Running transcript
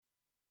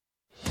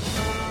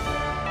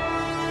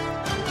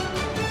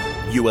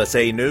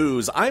USA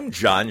News, I'm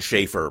John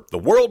Schaefer. The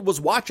world was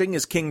watching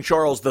as King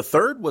Charles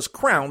III was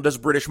crowned as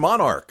British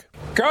monarch.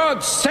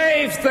 God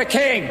save the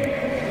King!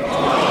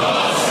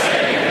 God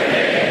save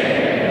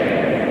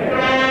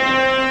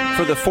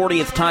For the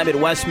 40th time at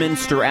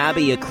Westminster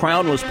Abbey, a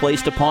crown was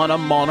placed upon a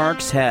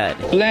monarch's head.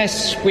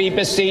 Bless, we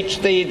beseech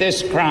thee,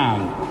 this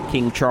crown.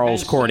 King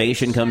Charles'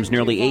 coronation comes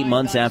nearly 8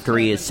 months after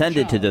he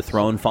ascended to the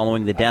throne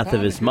following the death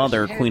of his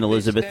mother, Queen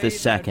Elizabeth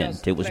II.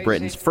 It was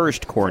Britain's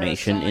first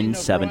coronation in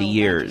 70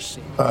 years.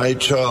 I,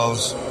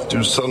 Charles,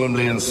 do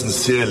solemnly and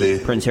sincerely.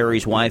 Prince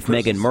Harry's wife,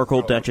 Meghan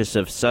Markle, Duchess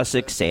of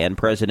Sussex, and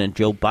President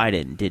Joe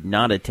Biden did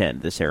not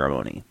attend the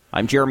ceremony.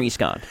 I'm Jeremy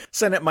Scott.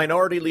 Senate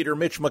Minority Leader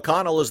Mitch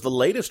McConnell is the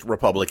latest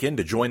Republican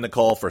to join the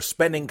call for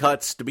spending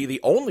cuts to be the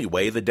only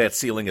way the debt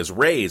ceiling is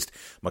raised.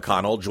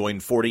 McConnell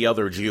joined 40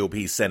 other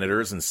GOP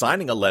senators in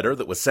signing a letter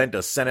that was sent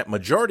to Senate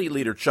Majority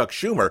Leader Chuck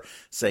Schumer,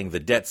 saying the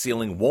debt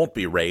ceiling won't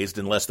be raised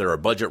unless there are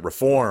budget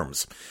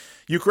reforms.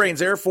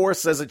 Ukraine's Air Force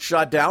says it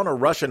shot down a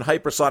Russian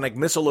hypersonic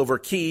missile over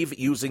Kyiv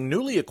using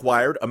newly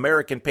acquired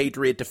American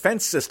Patriot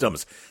defense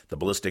systems. The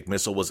ballistic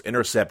missile was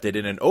intercepted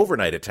in an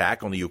overnight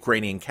attack on the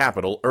Ukrainian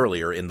capital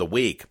earlier in the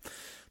week.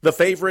 The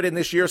favorite in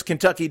this year's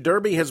Kentucky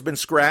Derby has been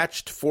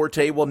scratched.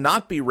 Forte will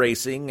not be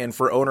racing, and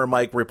for owner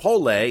Mike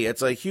Rippole,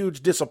 it's a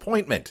huge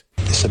disappointment.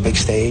 It's a big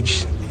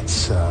stage.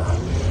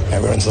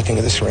 Everyone's looking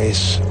at this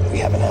race. We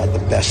haven't had the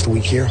best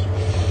week here,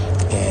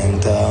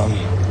 and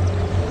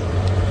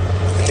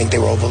I think they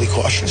were overly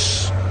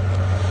cautious,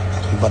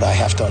 but I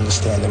have to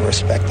understand and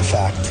respect the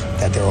fact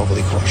that they're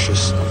overly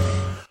cautious.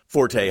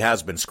 Forte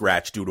has been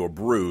scratched due to a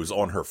bruise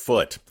on her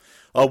foot.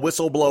 A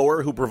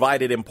whistleblower who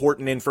provided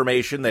important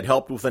information that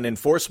helped with an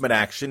enforcement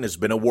action has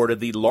been awarded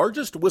the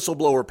largest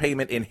whistleblower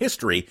payment in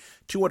history,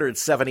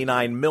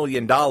 $279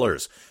 million.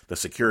 The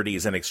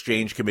Securities and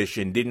Exchange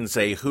Commission didn't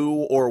say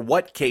who or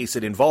what case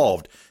it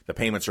involved. The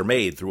payments are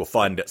made through a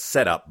fund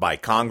set up by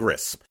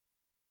Congress.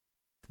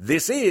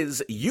 This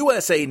is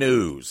USA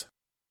News.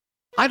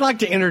 I'd like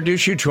to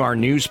introduce you to our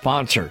new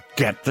sponsor,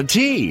 Get the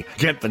Tea.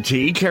 Get the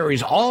Tea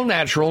carries all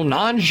natural,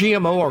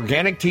 non-GMO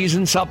organic teas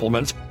and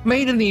supplements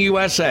made in the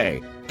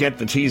USA. Get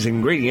the Tea's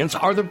ingredients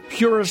are the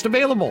purest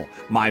available.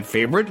 My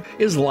favorite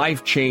is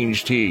Life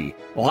Change Tea.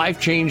 Life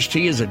Change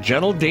Tea is a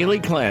gentle daily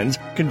cleanse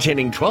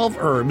containing 12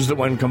 herbs that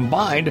when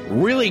combined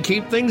really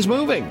keep things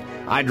moving.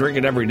 I drink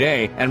it every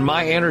day, and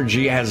my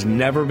energy has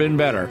never been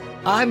better.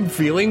 I'm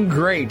feeling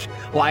great.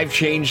 Life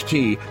Change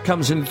Tea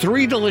comes in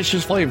 3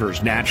 delicious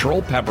flavors,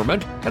 natural,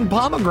 peppermint, and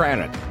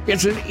pomegranate.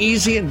 It's an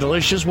easy and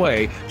delicious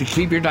way to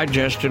keep your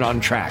digestion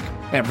on track.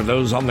 And for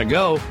those on the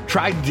go,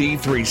 try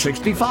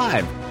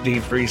D365.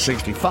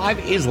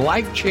 D365 is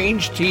Life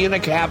Change Tea in a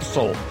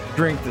capsule.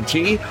 Drink the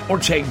tea or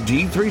take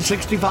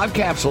D365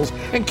 capsules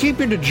and keep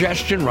your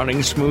digestion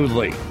running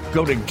smoothly.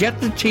 Go to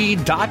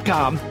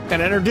getthetea.com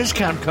and enter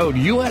discount code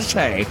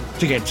USA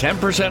to get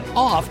 10%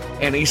 off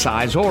any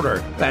size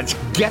order. That's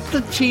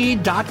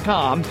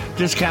getthetea.com,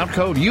 discount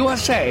code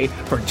USA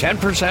for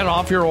 10%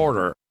 off your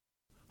order.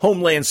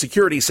 Homeland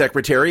Security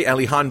Secretary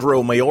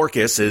Alejandro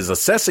Mayorkas is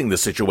assessing the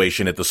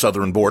situation at the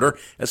southern border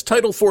as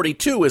Title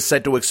 42 is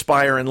set to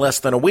expire in less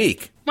than a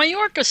week.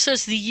 Mayorkas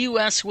says the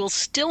U.S. will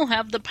still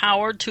have the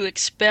power to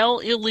expel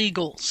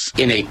illegals.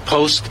 In a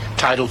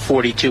post-Title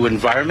 42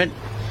 environment,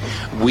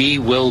 we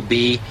will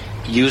be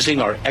using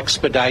our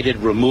expedited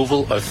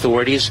removal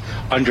authorities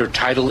under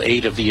Title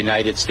 8 of the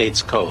United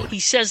States Code.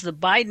 He says the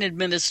Biden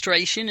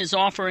administration is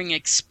offering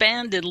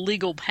expanded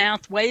legal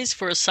pathways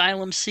for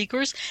asylum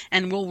seekers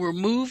and will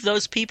remove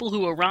those people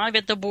who arrive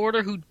at the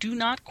border who do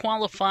not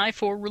qualify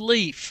for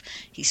relief.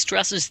 He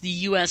stresses the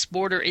U.S.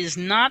 border is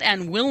not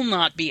and will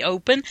not be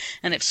open,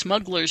 and if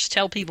smugglers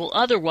tell people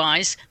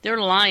otherwise, they're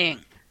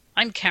lying.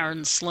 I'm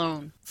Karen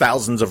Sloan.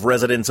 Thousands of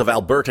residents of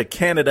Alberta,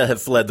 Canada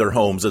have fled their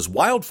homes as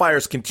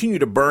wildfires continue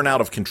to burn out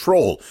of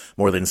control.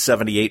 More than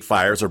 78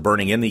 fires are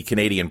burning in the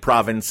Canadian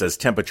province as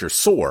temperatures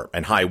soar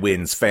and high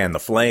winds fan the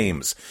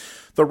flames.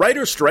 The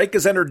writer's strike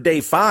has entered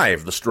day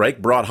 5. The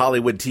strike brought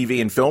Hollywood TV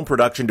and film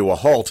production to a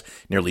halt.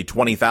 Nearly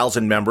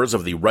 20,000 members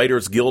of the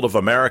Writers Guild of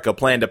America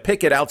plan to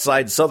picket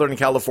outside Southern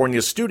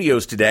California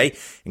studios today,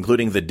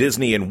 including the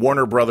Disney and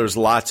Warner Brothers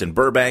lots in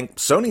Burbank,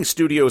 Sony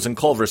Studios in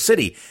Culver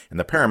City, and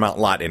the Paramount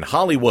lot in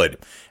Hollywood.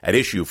 At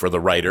issue for the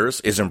writers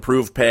is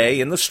improved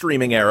pay in the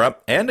streaming era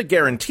and a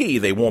guarantee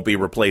they won't be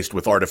replaced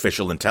with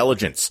artificial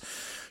intelligence.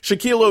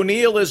 Shaquille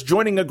O'Neal is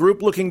joining a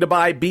group looking to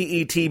buy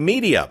BET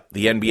Media,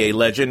 the NBA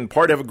legend,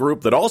 part of a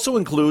group that also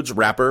includes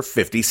rapper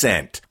 50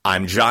 Cent.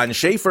 I'm John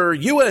Schaefer,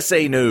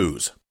 USA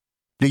News.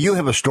 Do you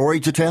have a story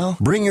to tell?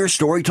 Bring your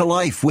story to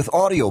life with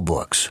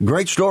audiobooks.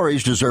 Great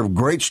stories deserve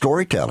great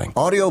storytelling.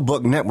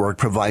 Audiobook Network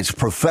provides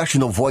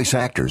professional voice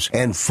actors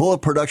and full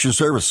production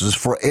services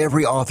for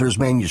every author's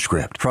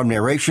manuscript. From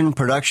narration,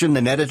 production,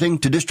 and editing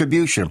to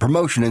distribution,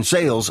 promotion, and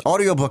sales,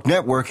 Audiobook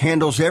Network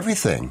handles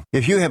everything.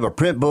 If you have a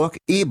print book,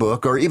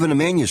 ebook, or even a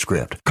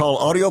manuscript, call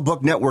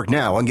Audiobook Network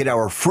now and get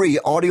our free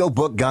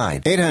audiobook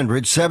guide.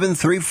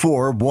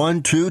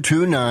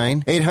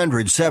 800-734-1229.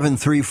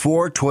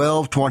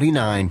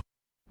 800-734-1229.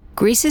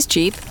 Greece is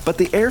cheap. But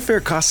the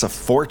airfare costs a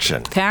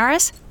fortune.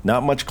 Paris?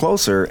 Not much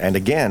closer, and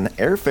again,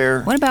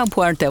 airfare... What about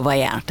Puerto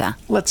Vallarta?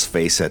 Let's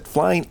face it,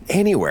 flying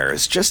anywhere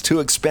is just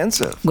too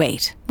expensive.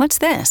 Wait, what's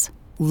this?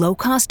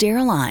 Low-cost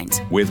airlines.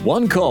 With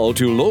one call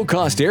to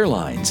low-cost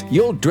airlines,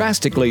 you'll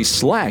drastically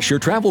slash your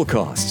travel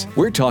costs.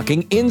 We're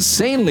talking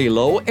insanely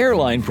low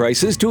airline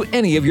prices to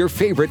any of your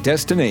favorite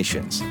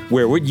destinations.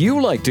 Where would you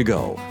like to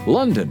go?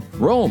 London,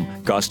 Rome,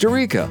 Costa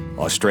Rica,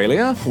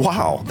 Australia?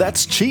 Wow,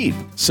 that's cheap.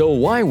 So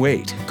why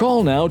wait?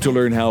 Call now to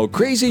learn how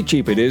crazy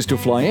cheap it is to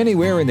fly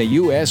anywhere in the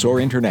U.S. or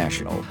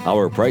international.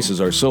 Our prices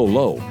are so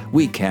low,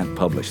 we can't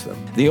publish them.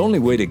 The only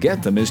way to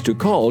get them is to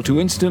call to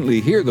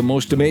instantly hear the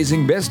most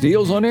amazing best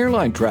deals on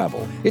airline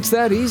travel. It's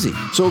that easy.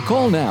 So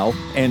call now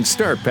and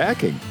start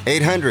packing.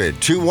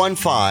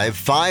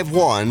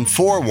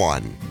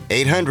 800-215-5141.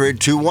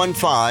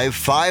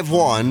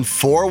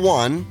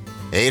 800-215-5141.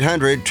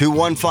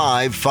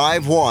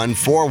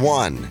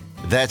 800-215-5141.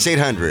 That's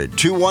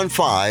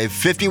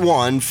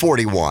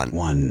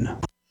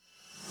 800-215-5141.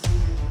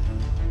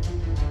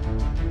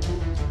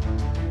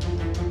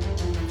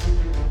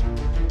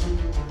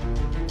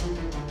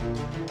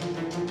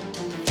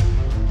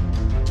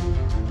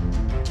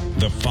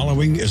 The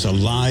following is a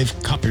live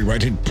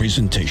copyrighted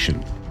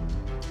presentation.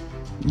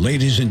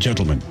 Ladies and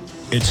gentlemen,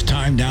 it's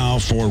time now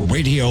for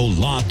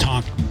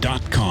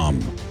RadioLawTalk.com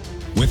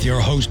with your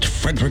host,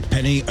 Frederick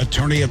Penny,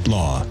 attorney at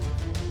law.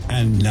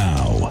 And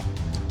now,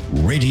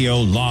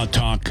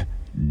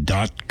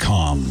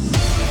 RadioLawTalk.com.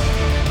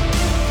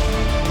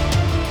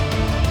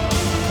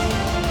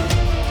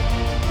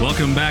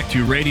 Welcome back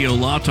to Radio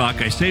Law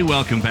Talk. I say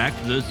welcome back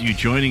to those of you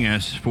joining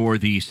us for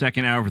the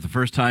second hour for the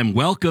first time.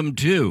 Welcome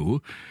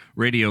to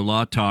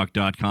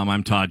RadioLawTalk.com.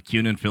 I'm Todd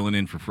Cunin, filling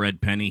in for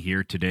Fred Penny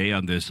here today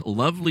on this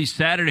lovely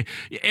Saturday.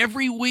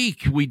 Every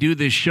week we do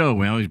this show.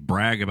 We always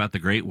brag about the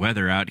great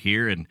weather out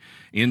here and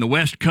in the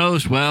West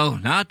Coast. Well,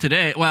 not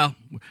today. Well,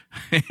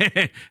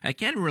 I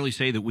can't really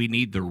say that we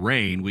need the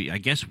rain. I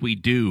guess we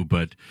do,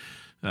 but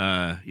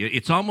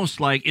it's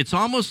almost like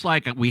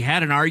we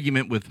had an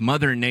argument with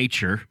Mother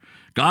Nature.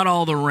 Got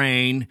all the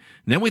rain,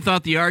 and then we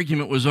thought the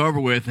argument was over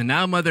with, and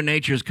now Mother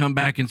Nature has come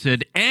back and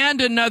said, and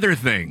another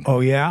thing. Oh,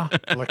 yeah?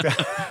 Like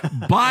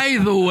that. By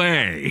the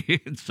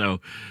way.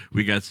 So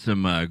we got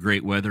some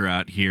great weather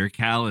out here.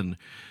 Callan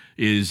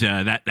is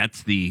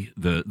that's the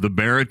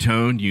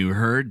baritone you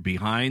heard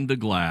behind the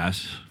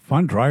glass.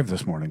 Fun drive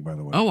this morning, by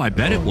the way. Oh, I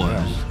bet it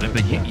was. Yeah. I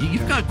bet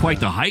you've got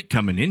quite the hike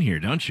coming in here,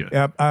 don't you?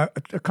 Yeah, a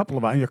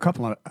couple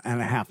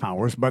and a half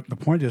hours, but the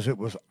point is it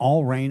was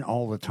all rain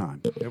all the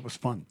time. It was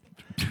fun.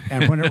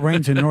 And when it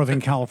rains in Northern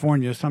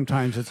California,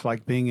 sometimes it's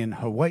like being in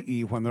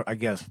Hawaii when I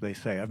guess they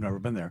say, I've never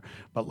been there,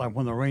 but like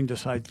when the rain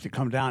decides to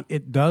come down,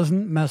 it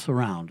doesn't mess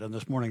around. And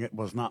this morning it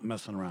was not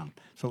messing around.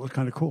 So it was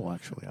kind of cool,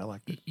 actually. I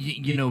liked it.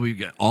 You know, we've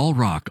got all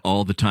rock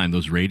all the time,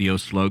 those radio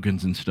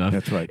slogans and stuff.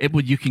 That's right.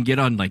 You can get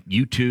on like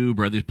YouTube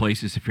or other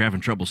places if you're having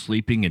trouble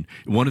sleeping. And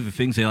one of the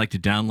things they like to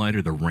download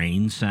are the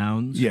rain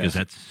sounds. Yes. Because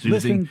that's soothing.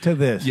 Listen to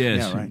this.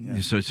 Yes. Yeah, right. Yeah.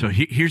 So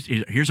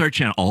here's our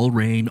channel, all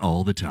rain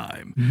all the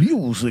time.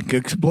 Music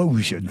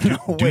explosion. Do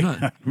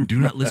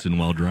not listen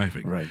while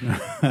driving. Right.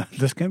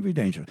 This can be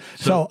dangerous.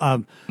 So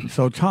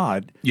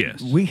Todd,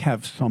 yes, we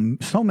have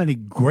so many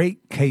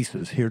great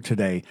cases here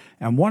today,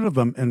 and one of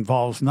them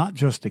involves not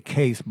just the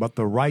case but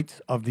the rights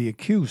of the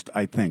accused,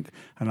 I think.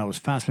 And I was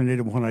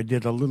fascinated when I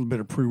did a little bit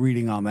of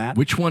pre-reading on that.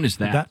 Which one is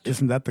that?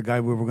 Isn't that the guy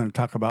we were going to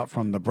talk about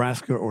from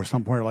Nebraska or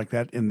somewhere like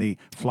that in the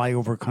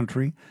flyover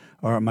country?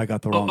 Or am I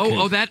got the wrong case?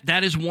 Oh,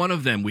 that is one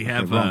of them. We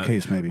have wrong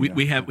case, maybe.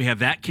 We have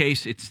that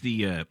case. It's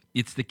the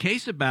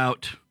case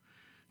about.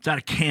 It's out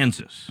of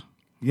Kansas.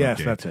 Yes,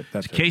 okay. That's it.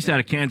 It's a case out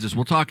of Kansas.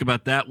 We'll talk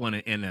about that one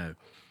and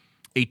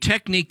a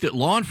technique that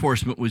law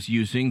enforcement was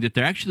using that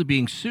they're actually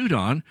being sued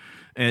on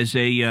as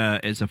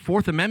a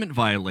Fourth Amendment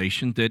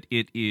violation. That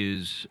it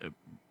is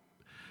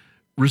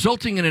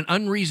resulting in an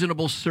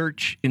unreasonable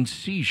search and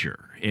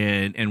seizure.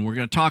 And we're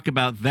going to talk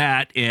about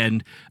that.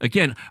 And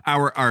again,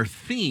 our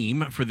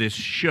theme for this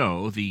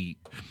show,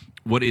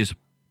 what is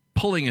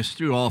pulling us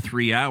through all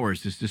 3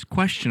 hours, is this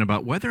question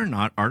about whether or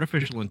not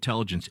artificial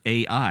intelligence,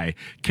 AI,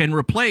 can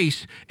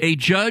replace a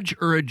judge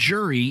or a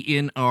jury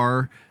in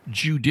our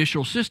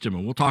judicial system.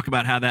 And we'll talk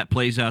about how that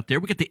plays out there.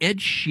 We got the Ed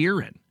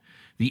Sheeren.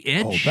 The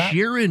Ed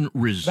Sheeren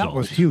result. That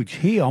was huge.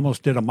 He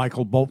almost did a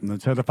Michael Bolton and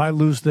said, if I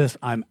lose this,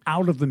 I'm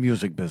out of the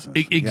music business.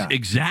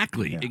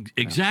 Exactly.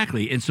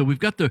 And so we've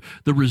got the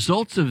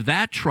results of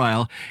that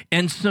trial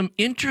and some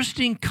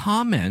interesting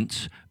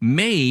comments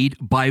made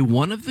by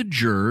one of the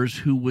jurors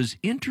who was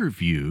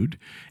interviewed.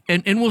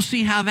 And we'll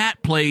see how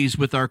that plays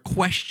with our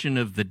question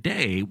of the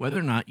day, whether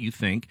or not you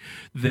think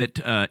that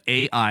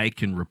AI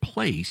can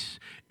replace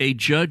a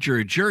judge or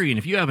a jury. And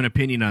if you have an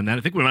opinion on that,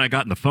 I think we might have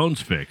gotten the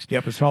phones fixed.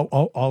 Yep, it's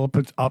all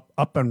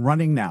up and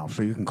running now,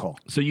 so you can call.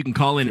 So you can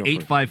call in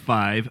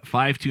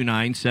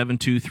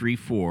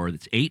 855-529-7234.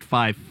 That's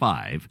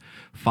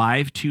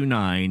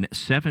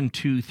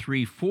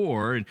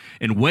 855-529-7234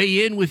 and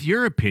weigh in with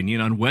your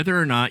opinion on whether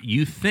or not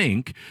you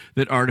think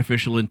that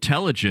artificial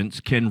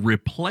intelligence can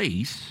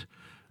replace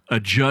a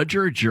judge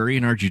or a jury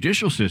in our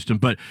judicial system.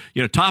 But,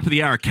 top of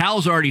the hour,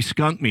 Cal's already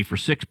skunked me for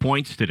 6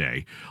 points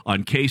today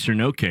on case or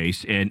no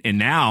case. And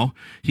now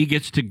he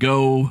gets to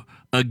go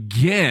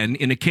again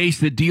in a case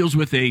that deals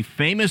with a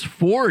famous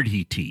Ford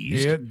he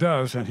teased. It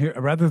does. And here,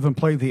 rather than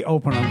play the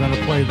open, I'm going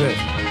to play this.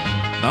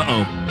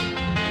 Uh-oh.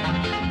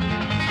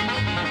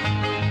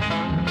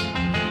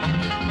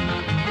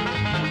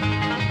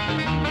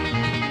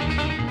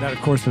 That,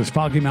 of course, is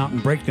Foggy Mountain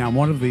Breakdown,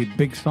 one of the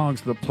big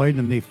songs that played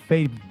in the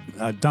Faye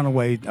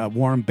Dunaway,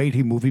 Warren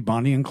Beatty movie,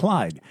 Bonnie and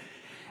Clyde.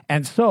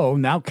 And so,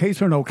 now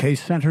Case or No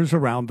Case centers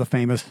around the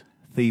famous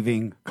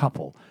thieving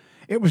couple.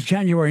 It was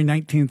January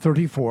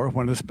 1934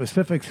 when a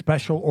specific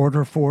special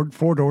order Ford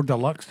four-door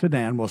deluxe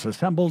sedan was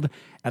assembled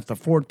at the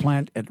Ford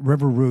plant at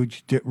River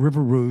Rouge,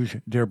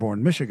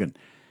 Dearborn, Michigan.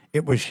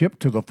 It was shipped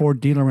to the Ford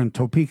dealer in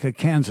Topeka,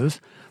 Kansas.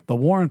 The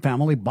Warren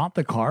family bought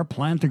the car,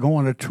 planned to go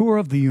on a tour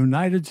of the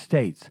United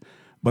States.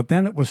 But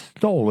then it was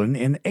stolen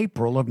in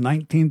April of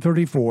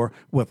 1934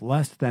 with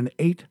less than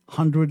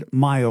 800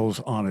 miles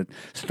on it.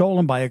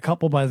 Stolen by a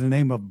couple by the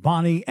name of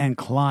Bonnie and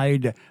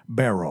Clyde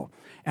Barrow.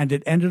 And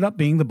it ended up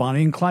being the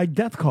Bonnie and Clyde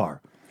death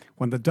car.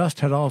 When the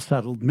dust had all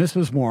settled,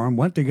 Mrs. Warren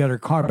went to get her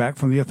car back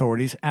from the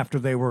authorities after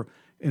they were,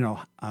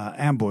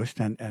 ambushed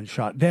and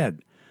shot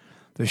dead.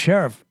 The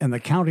sheriff in the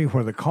county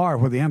where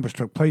the ambush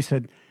took place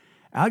said,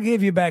 "I'll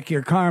give you back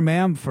your car,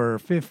 ma'am, for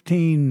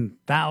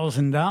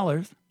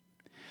 $15,000.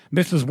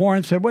 Mrs.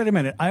 Warren said, "Wait a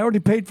minute, I already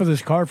paid for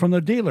this car from the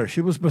dealer."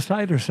 She was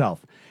beside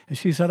herself. And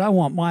she said, "I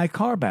want my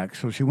car back."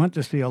 So she went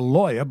to see a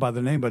lawyer by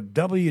the name of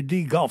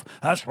W.D. Goff.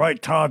 That's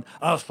right, Todd.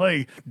 I'll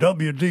say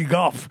W.D.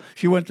 Goff.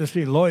 She went to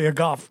see Lawyer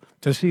Goff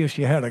to see if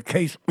she had a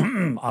case,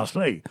 I'll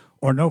say,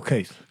 or no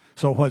case.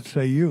 So what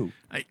say you?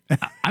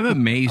 I'm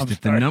amazed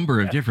at the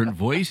number of different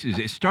voices.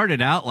 It started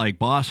out like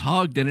Boss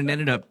Hogg, then it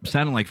ended up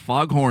sounding like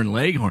Foghorn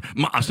Leghorn.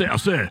 I say,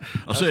 that's the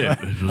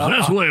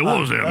way it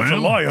was there, man. That's a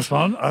lawyer,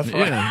 son. That's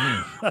right.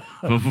 Yeah.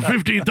 For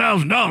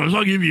 $15,000,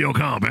 I'll give you your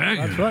car back.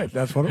 That's right.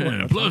 That's what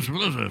it was.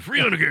 Plus a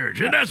free undercarriage,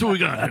 and that's what we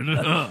got.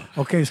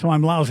 Okay, so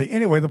I'm lousy.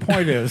 Anyway, the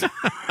point is.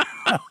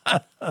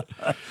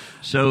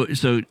 So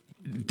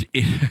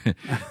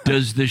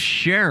does the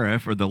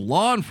sheriff or the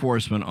law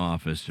enforcement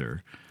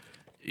officer,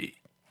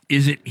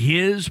 is it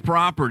his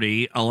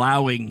property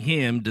allowing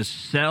him to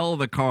sell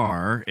the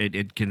car?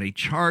 Can they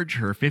charge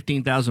her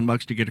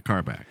 $15,000 to get a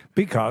car back?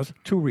 Because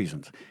 2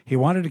 reasons. He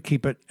wanted to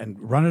keep it and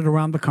run it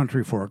around the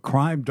country for a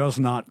crime does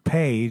not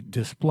pay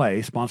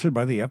display sponsored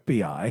by the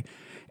FBI.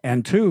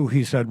 And 2,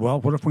 he said, well,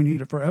 what if we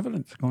need it for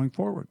evidence going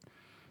forward?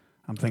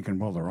 I'm thinking,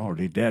 well, they're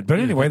already dead. But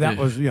anyway, that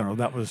was. They're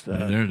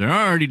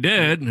already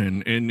dead,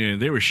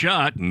 and they were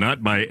shot,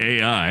 not by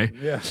AI.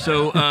 Yeah.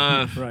 So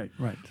right.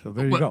 So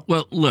there you go.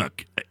 Well,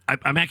 look,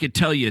 I could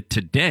tell you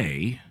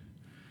today.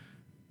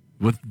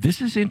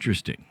 This is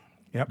interesting.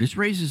 Yep. This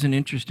raises an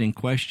interesting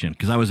question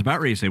because I was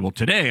about ready to say, well,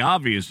 today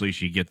obviously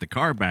she get the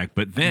car back,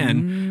 but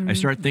then I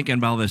start thinking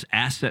about all this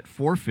asset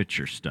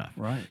forfeiture stuff.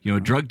 Right.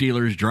 Drug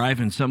dealers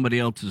driving somebody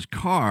else's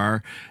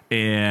car,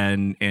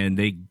 and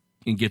it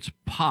gets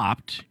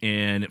popped,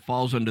 and it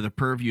falls under the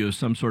purview of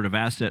some sort of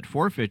asset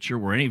forfeiture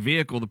where any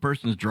vehicle the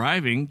person's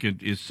driving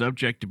is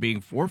subject to being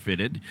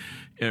forfeited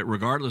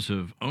regardless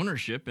of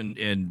ownership.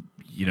 And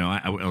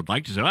I would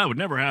like to say, that would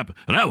never happen.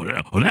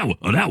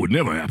 That would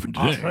never happen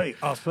today.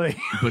 I'll say.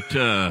 But,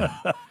 I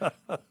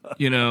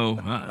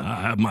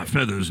have my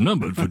feathers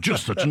numbered for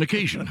just such an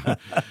occasion.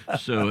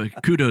 So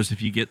kudos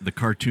if you get the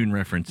cartoon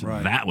reference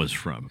that was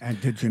from. And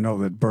did you know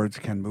that birds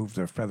can move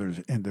their feathers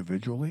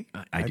individually?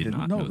 I did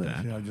not know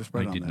that. Yeah, I just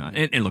read on did that. not.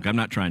 And look, I'm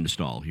not trying to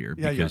stall here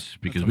because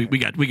okay.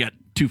 we got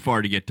too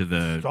far to get to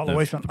the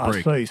break.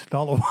 I'll say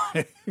stall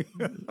away.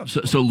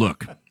 So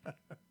look,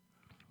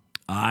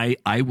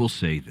 I will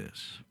say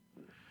this.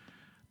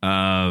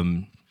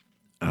 Oh,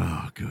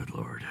 good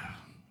Lord.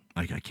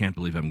 I can't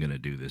believe I'm going to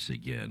do this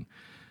again.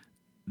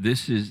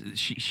 This is,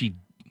 she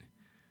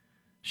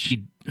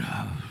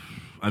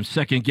I'm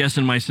second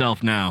guessing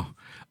myself now.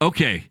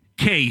 Okay,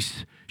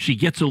 case, she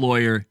gets a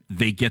lawyer,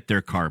 they get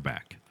their car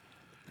back.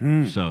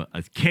 So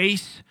a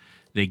case,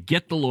 they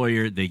get the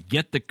lawyer, they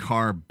get the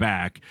car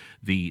back.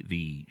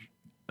 The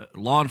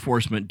law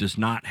enforcement does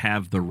not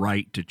have the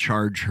right to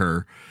charge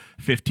her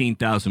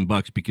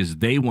 $15,000 because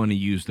they want to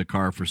use the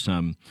car for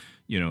some,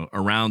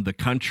 around the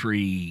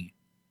country.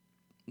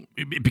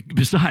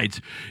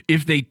 Besides,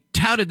 if they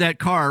touted that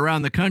car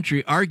around the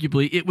country,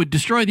 arguably it would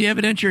destroy the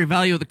evidentiary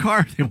value of the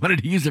car if they wanted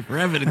to use it for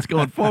evidence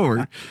going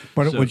forward.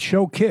 But it would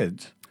show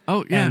kids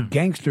and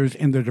gangsters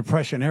in the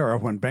Depression era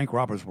when bank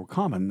robbers were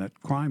common that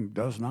crime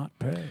does not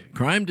pay.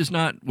 Crime does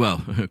not,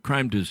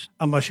 crime does.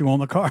 Unless you own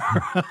the car.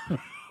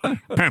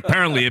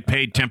 Apparently it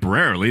paid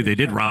temporarily. They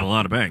did rob a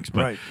lot of banks.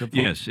 But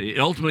yes, it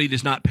ultimately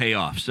does not pay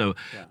off. So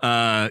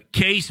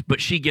case,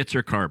 but she gets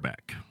her car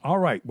back. All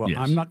right. Well,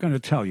 I'm not going to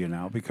tell you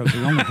now because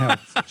we only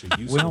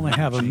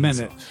have a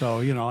minute. So,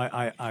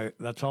 I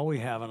that's all we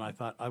have. And I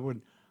thought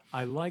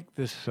I like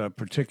this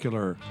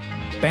particular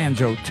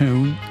banjo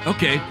tune.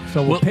 Okay.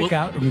 So we'll pick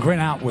out and grin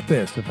out with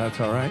this, if that's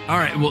all right. All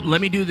right. Well,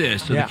 let me do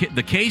this. So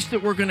the case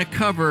that we're going to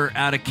cover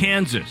out of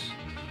Kansas,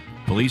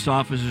 Police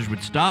officers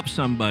would stop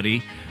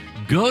somebody,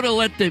 go to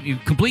let them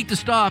complete the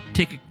stop,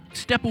 take a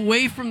step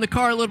away from the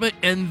car a little bit,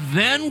 and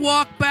then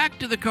walk back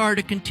to the car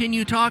to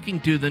continue talking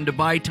to them to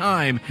buy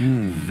time.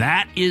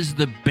 That is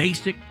the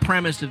basic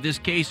premise of this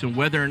case, and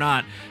whether or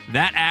not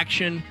that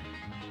action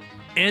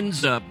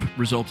ends up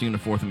resulting in a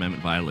Fourth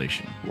Amendment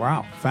violation.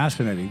 Wow,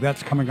 fascinating.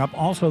 That's coming up.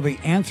 Also, the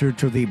answer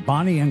to the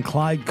Bonnie and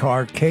Clyde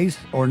car, case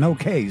or no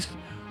case,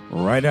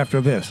 right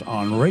after this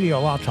on Radio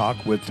Law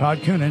Talk with Todd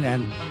Coonan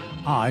and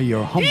I,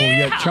 your humble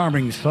yet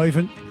charming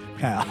servant,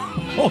 Cal.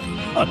 Hold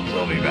on,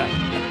 we'll be back.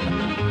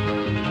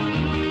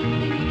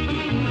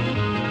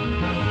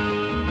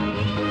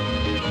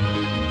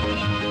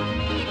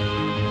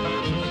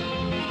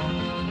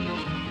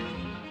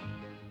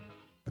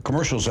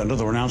 Commercials and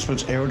other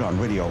announcements aired on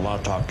Radio Law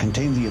Talk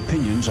contain the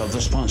opinions of the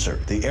sponsor.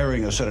 The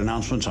airing of said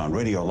announcements on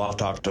Radio Law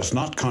Talk does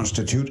not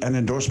constitute an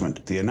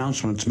endorsement. The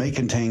announcements may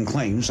contain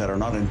claims that are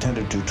not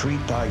intended to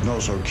treat,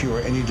 diagnose, or cure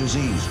any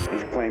disease.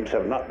 These claims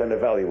have not been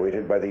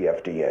evaluated by the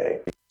FDA.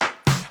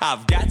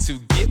 I've got to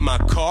get my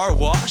car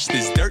washed.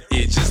 This dirt,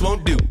 it just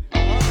won't do.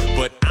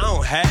 But I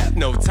don't have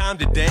no time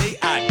today.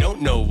 I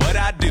don't know what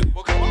I do.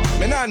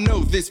 Man, I know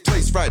this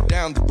place right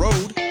down the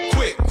road.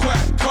 Quick,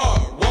 quack, car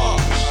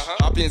wash.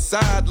 Hop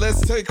inside,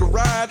 let's take a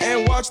ride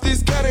and watch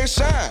this cat and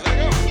shine.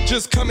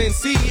 Just come and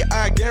see,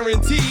 I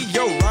guarantee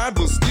your ride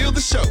will steal the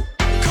show.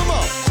 Come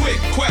on, quick,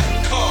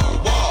 quack,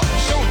 car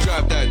wash. Don't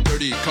drive that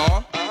dirty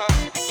car.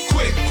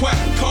 Quick, quack,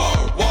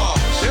 car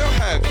wash. They'll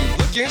have you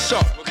looking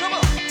sharp. Come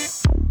on.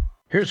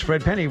 Here's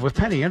Fred Penny with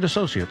Penny and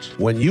Associates.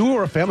 When you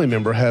or a family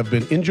member have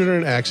been injured in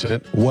an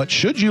accident, what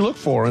should you look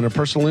for in a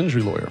personal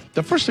injury lawyer?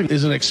 The first thing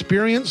is an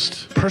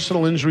experienced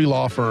personal injury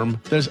law firm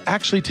that is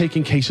actually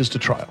taking cases to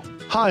trial.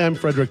 Hi, I'm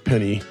Frederick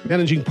Penny,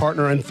 managing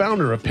partner and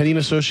founder of Penny &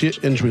 Associate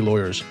Injury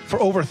Lawyers.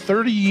 For over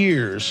 30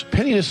 years,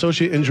 Penny &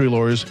 Associate Injury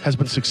Lawyers has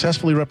been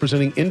successfully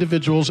representing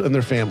individuals and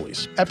their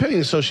families. At Penny &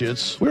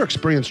 Associates, we're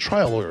experienced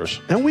trial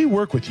lawyers, and we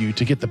work with you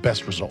to get the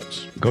best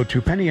results. Go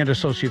to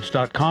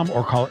pennyandassociates.com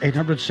or call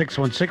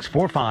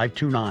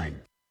 800-616-4529.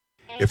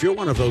 If you're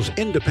one of those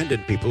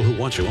independent people who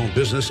wants your own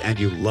business and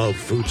you love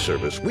food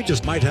service, we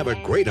just might have a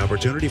great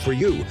opportunity for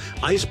you.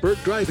 Iceberg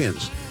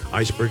Drive-Ins.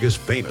 Iceberg is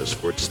famous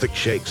for its thick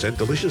shakes and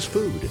delicious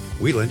food.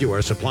 We lend you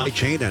our supply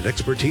chain and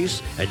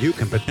expertise, and you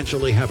can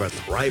potentially have a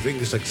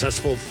thriving,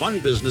 successful, fun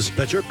business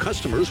that your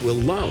customers will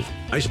love.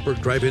 Iceberg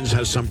Drive-Ins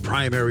has some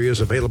prime areas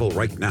available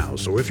right now,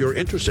 so if you're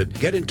interested,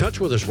 get in touch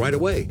with us right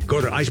away.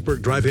 Go to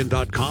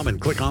icebergdrivein.com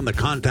and click on the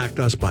Contact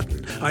Us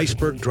button.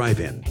 Iceberg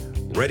Drive-In,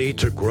 ready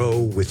to grow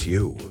with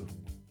you.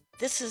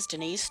 This is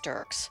Denise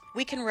Sturks.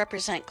 We can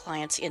represent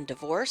clients in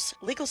divorce,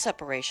 legal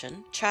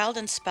separation, child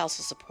and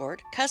spousal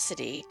support,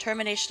 custody,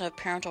 termination of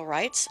parental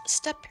rights,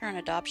 step-parent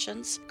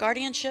adoptions,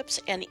 guardianships,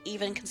 and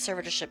even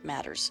conservatorship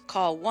matters.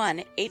 Call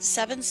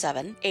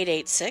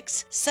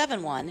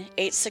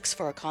 1-877-886-7186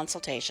 for a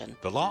consultation.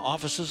 The law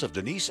offices of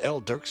Denise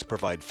L. Dirks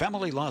provide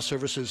family law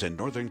services in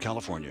Northern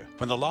California.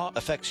 When the law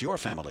affects your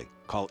family,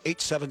 call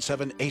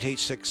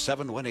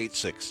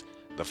 877-886-7186.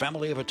 The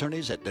family of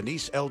attorneys at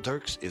Denise L.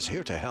 Dirks is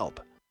here to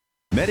help.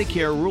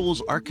 Medicare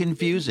rules are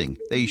confusing.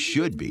 They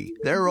should be.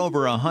 There are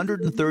over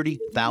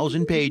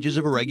 130,000 pages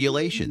of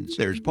regulations.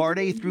 There's Part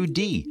A through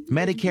D,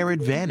 Medicare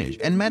Advantage,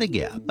 and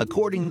Medigap.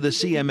 According to the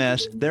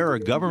CMS, there are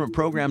government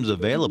programs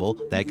available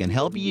that can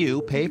help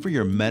you pay for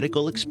your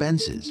medical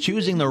expenses.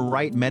 Choosing the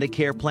right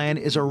Medicare plan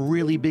is a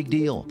really big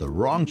deal. The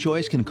wrong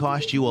choice can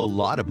cost you a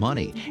lot of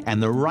money,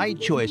 and the right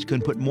choice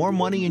can put more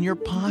money in your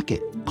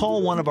pocket.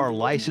 Call one of our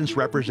licensed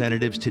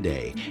representatives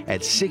today.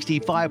 At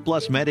 65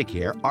 Plus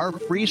Medicare, our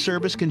free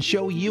service can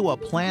show you a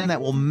plan that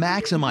will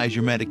maximize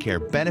your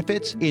Medicare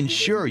benefits,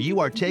 ensure you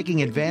are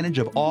taking advantage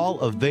of all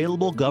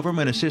available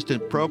government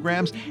assistance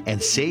programs,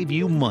 and save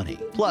you money.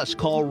 Plus,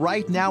 call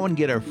right now and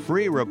get a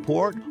free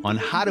report on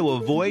how to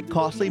avoid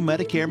costly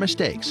Medicare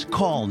mistakes.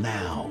 Call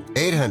now.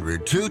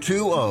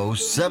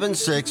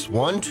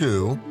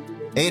 800-220-7612.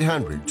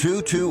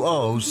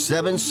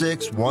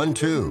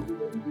 800-220-7612.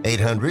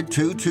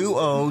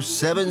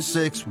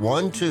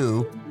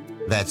 800-220-7612.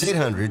 That's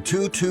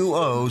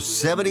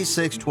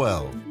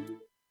 800-220-7612.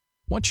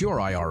 What's your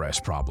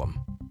IRS problem?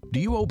 Do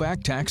you owe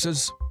back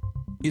taxes?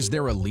 Is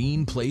there a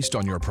lien placed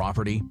on your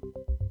property?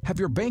 Have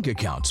your bank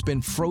accounts been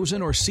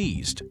frozen or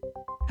seized?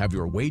 Have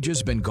your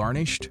wages been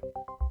garnished?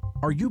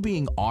 Are you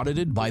being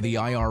audited by the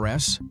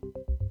IRS?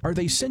 Are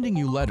they sending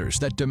you letters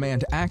that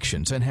demand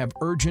actions and have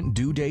urgent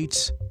due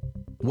dates?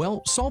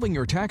 Well, solving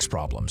your tax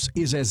problems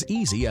is as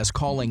easy as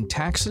calling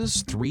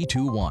Taxes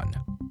 321.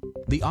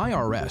 The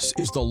IRS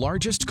is the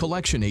largest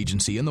collection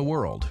agency in the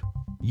world.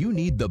 You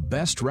need the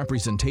best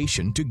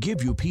representation to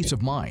give you peace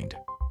of mind.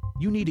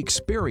 You need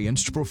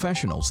experienced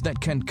professionals that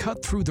can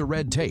cut through the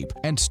red tape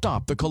and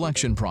stop the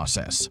collection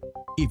process.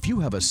 If you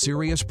have a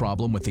serious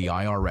problem with the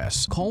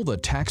IRS, call the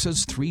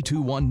Taxes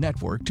 321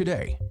 network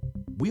today.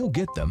 We'll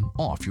get them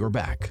off your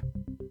back.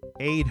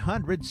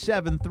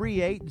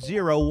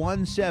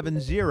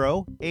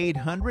 800-738-0170,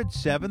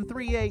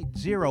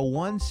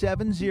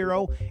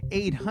 800-738-0170,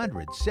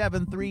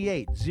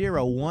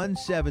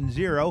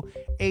 800-738-0170,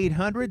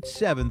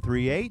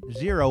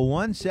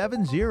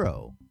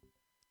 800-738-0170.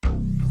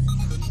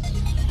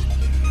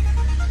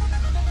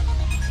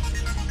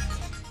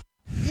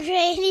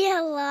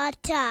 Radio Law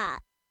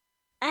Talk.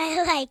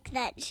 I like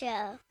that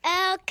show.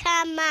 Oh,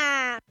 come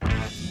on.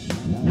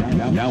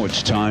 Now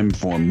it's time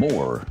for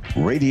more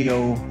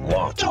Radio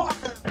Law Talk.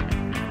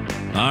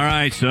 All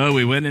right, so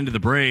we went into the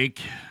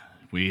break.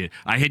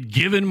 I had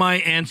given my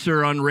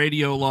answer on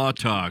Radio Law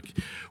Talk.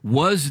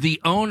 Was the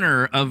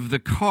owner of the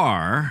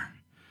car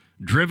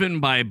driven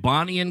by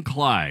Bonnie and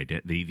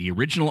Clyde? The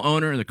original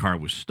owner, the car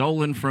was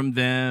stolen from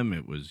them.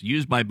 It was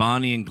used by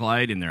Bonnie and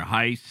Clyde in their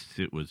heists.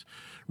 It was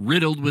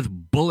riddled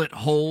with bullet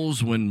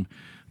holes when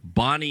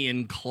Bonnie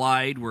and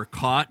Clyde were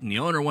caught, and the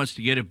owner wants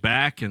to get it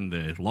back, and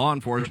the law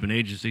enforcement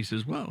agency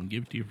says, well, I'll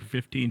give it to you for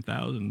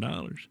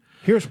 $15,000.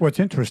 Here's what's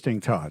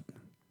interesting, Todd.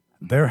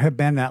 There have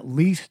been at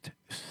least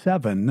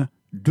 7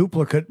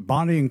 duplicate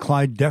Bonnie and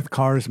Clyde death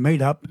cars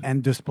made up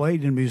and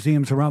displayed in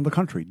museums around the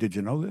country. Did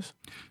you know this?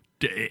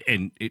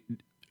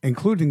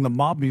 Including the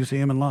Mob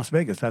Museum in Las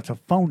Vegas. That's a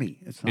phony.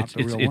 It's not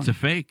the real one. It's a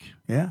fake.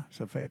 Yeah, it's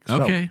a fake.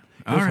 Okay.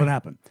 So, here's what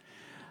happened.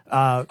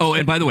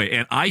 And by the way,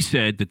 and I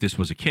said that this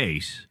was a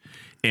case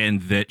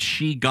and that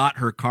she got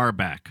her car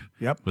back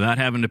without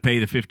having to pay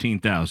the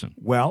 $15,000.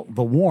 Well,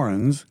 the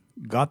Warrens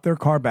got their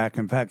car back.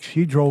 In fact,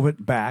 she drove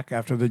it back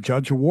after the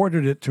judge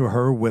awarded it to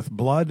her with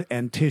blood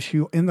and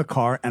tissue in the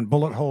car and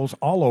bullet holes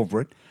all over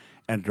it,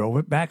 and drove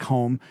it back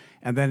home.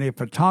 And then a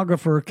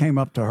photographer came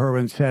up to her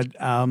and said,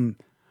 I'll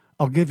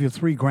give you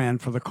 $3,000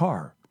 for the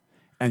car.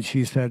 And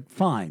she said,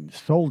 fine,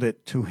 sold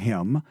it to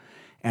him.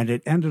 And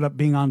it ended up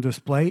being on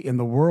display in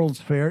the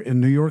World's Fair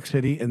in New York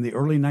City in the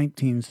early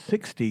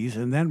 1960s,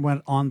 and then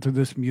went on to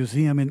this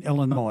museum in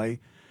Illinois.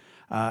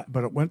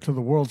 But it went to the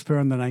World's Fair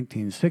in the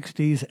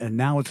 1960s, and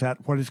now it's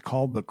at what is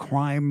called the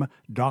Crime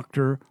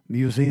Doctor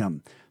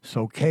Museum.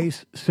 So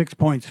case, 6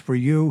 points for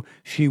you.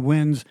 She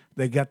wins.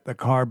 They get the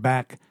car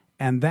back.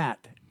 And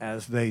that,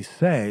 as they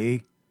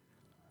say,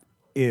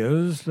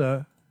 is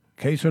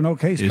case or no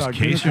case. Is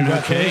case or no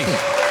case.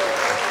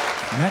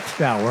 Next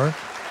hour,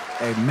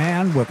 a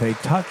man with a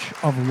touch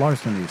of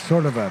larceny,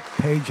 sort of a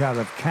page out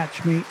of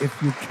Catch Me If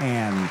You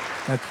Can.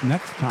 That's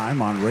next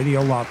time on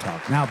Radio Law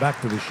Talk. Now back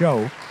to the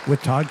show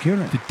with Todd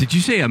Cunin. Did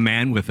you say a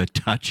man with a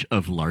touch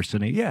of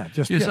larceny? Yeah,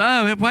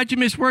 why'd you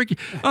miss work?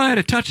 Oh, I had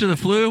a touch of the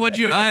flu.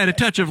 I had a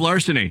touch of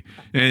larceny,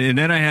 and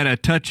then I had a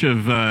touch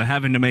of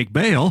having to make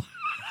bail.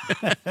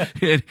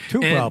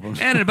 Two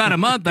problems. And in about a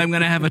month, I'm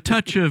going to have a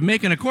touch of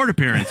making a court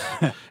appearance.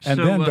 And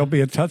then there'll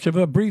be a touch of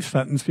a brief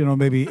sentence,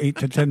 maybe 8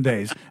 to 10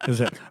 days. Is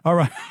it? All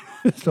right.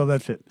 So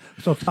that's it.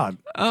 So, Todd.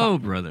 Oh,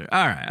 brother.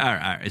 All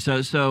right.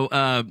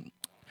 So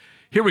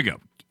here we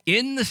go.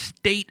 In the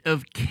state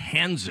of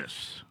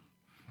Kansas,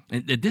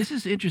 and this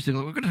is interesting.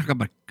 We're going to talk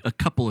about a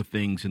couple of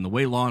things and the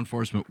way law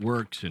enforcement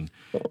works and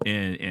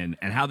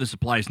how this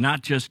applies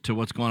not just to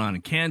what's going on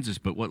in Kansas,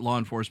 but what law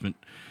enforcement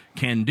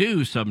can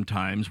do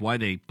sometimes, why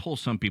they pull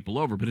some people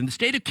over. But in the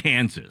state of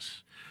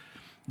Kansas,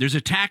 there's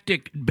a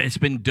tactic that's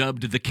been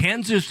dubbed the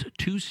Kansas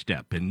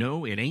two-step. And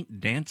no, it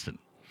ain't dancing.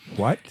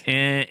 What?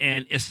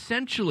 And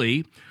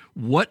essentially,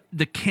 what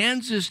the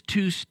Kansas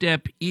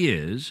two-step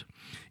is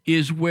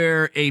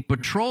where a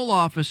patrol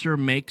officer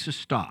makes a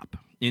stop.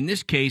 In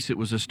this case, it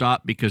was a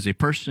stop because a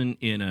person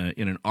in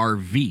an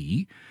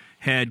RV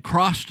had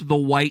crossed the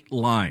white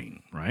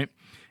line, right?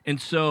 And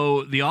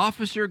so the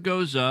officer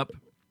goes up,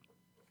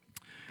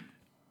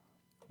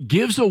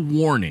 gives a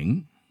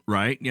warning,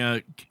 right?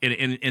 And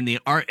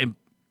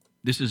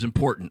this is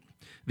important.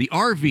 The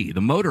RV,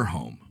 the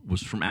motorhome,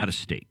 was from out of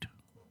state,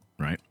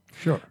 right?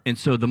 Sure. And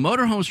so the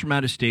motorhome's from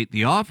out of state.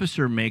 The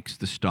officer makes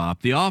the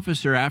stop. The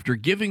officer, after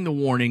giving the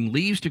warning,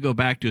 leaves to go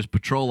back to his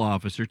patrol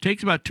officer,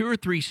 takes about 2 or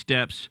 3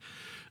 steps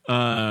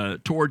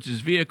towards his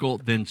vehicle,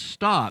 then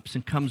stops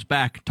and comes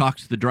back and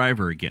talks to the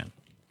driver again.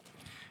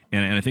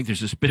 And I think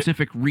there's a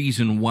specific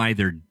reason why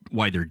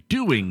they're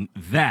doing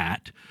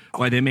that,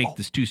 why they make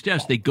this 2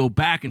 steps. They go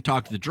back and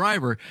talk to the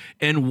driver,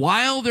 and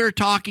while they're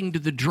talking to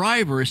the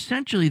driver,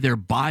 essentially they're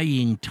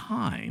buying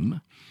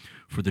time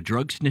for the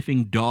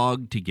drug-sniffing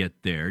dog to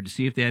get there to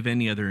see if they have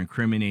any other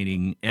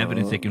incriminating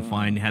evidence they can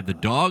find, have the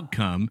dog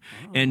come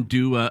and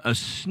do a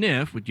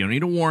sniff, you don't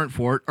need a warrant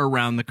for it,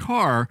 around the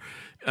car,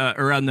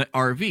 around the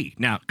RV.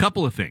 Now, a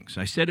couple of things.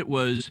 I said it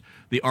was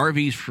the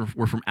RVs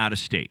were from out of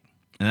state,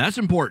 and that's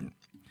important.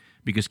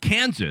 Because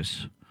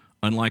Kansas,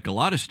 unlike a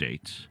lot of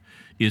states,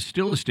 is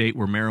still a state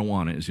where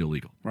marijuana is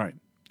illegal. Right.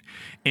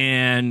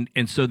 And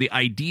so the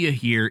idea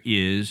here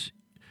is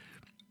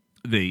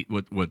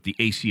what the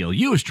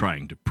ACLU is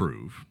trying to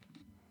prove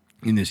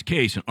in this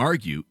case and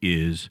argue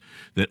is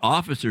that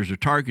officers are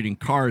targeting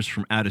cars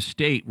from out of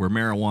state where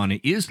marijuana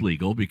is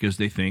legal because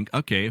they think,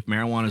 okay, if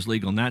marijuana is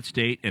legal in that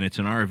state and it's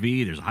an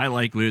RV, there's a high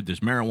likelihood there's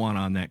marijuana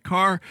on that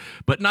car,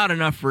 but not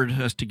enough for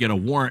us to get a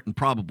warrant and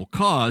probable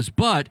cause.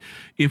 But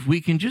if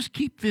we can just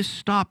keep this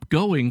stop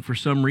going for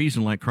some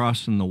reason, like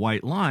crossing the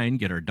white line,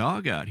 get our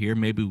dog out here,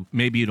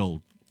 maybe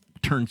it'll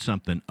turn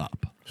something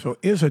up. So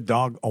is a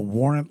dog a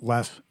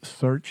warrantless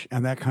search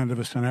and that kind of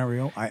a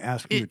scenario? I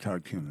ask you,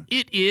 Todd Kunin.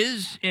 It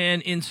is,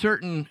 and in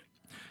certain,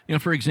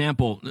 for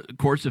example,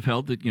 courts have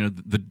held that,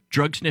 the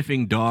drug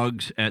sniffing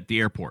dogs at the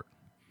airport.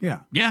 Yeah.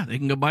 Yeah, they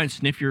can go by and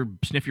sniff your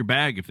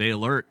bag. If they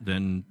alert,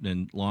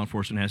 then law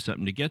enforcement has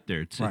something to get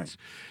there.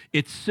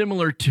 It's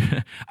similar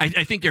to,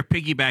 I think they're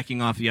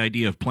piggybacking off the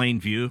idea of plain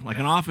view. Like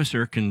an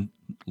officer can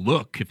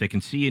look if they can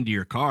see into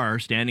your car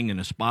standing in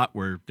a spot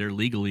where they're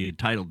legally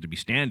entitled to be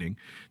standing.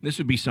 This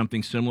would be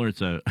something similar.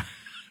 It's a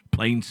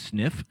plain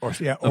sniff or of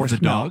smell. the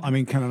dog. I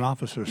mean, can an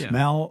officer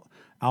smell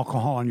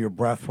alcohol on your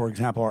breath, for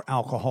example, or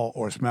alcohol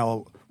or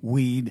smell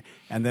weed,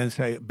 and then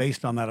say,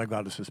 based on that, I've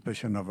got a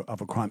suspicion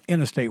of a crime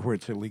in a state where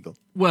it's illegal?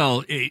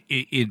 Well,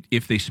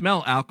 if they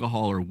smell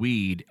alcohol or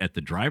weed at the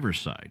driver's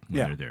side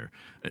when they're there,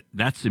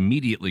 that's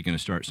immediately going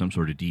to start some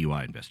sort of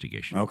DUI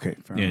investigation. Okay,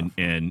 fair enough.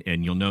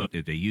 And you'll note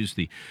that they use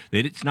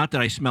it's not that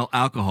I smell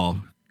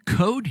alcohol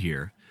code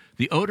here.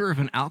 The odor of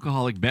an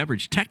alcoholic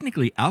beverage,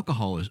 technically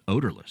alcohol is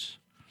odorless.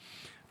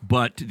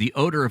 But the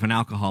odor of an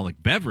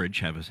alcoholic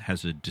beverage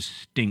has a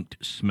distinct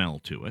smell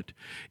to it,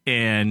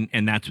 and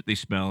that's what they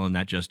smell, and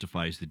that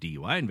justifies the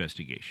DUI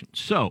investigation.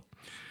 So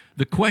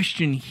the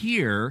question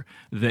here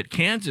that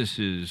Kansas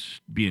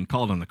is being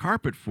called on the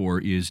carpet for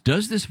is,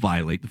 does this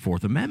violate the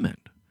Fourth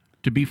Amendment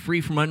to be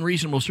free from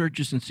unreasonable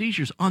searches and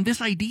seizures on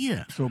this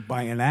idea? So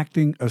by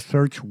enacting a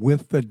search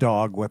with the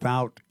dog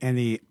without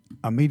any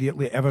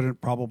immediately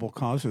evident probable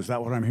cause, is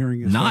that what I'm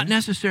hearing you say? Not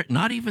necessarily,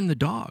 not even the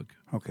dog.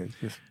 Okay,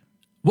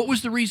 What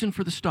was the reason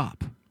for the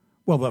stop?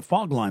 Well, the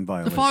fog line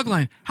violation. The fog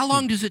line. How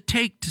long does it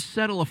take to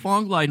settle a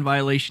fog line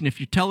violation if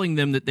you're telling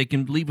them that they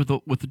can leave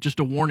with just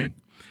a warning?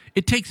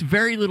 It takes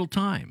very little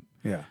time.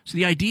 Yeah. So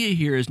the idea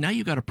here is now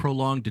you've got a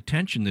prolonged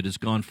detention that has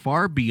gone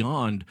far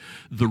beyond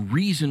the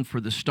reason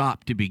for the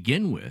stop to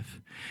begin with.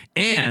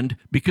 And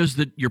because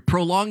you're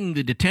prolonging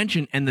the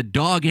detention and the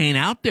dog ain't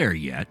out there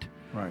yet,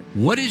 right.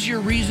 What is your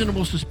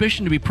reasonable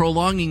suspicion to be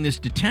prolonging this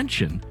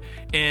detention?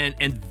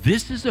 And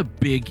this is a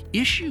big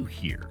issue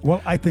here.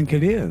 Well, I think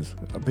it is,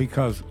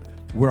 because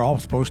we're all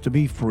supposed to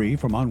be free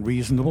from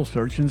unreasonable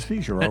search and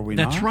seizure, are we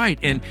not? That's right.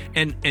 And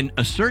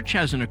a search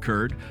hasn't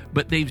occurred,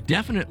 but they've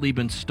definitely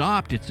been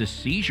stopped. It's a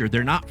seizure.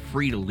 They're not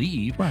free to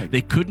leave. Right.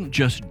 They couldn't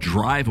just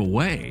drive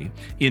away.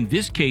 In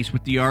this case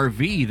with the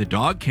RV, the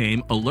dog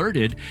came,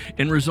 alerted,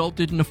 and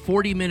resulted in a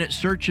 40-minute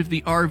search of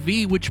the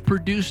RV, which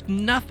produced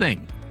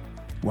nothing.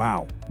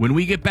 Wow. When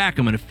we get back,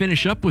 I'm going to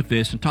finish up with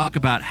this and talk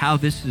about how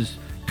this is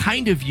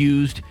kind of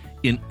used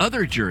in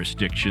other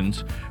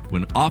jurisdictions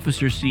when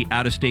officers see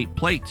out-of-state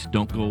plates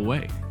don't go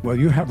away. Well,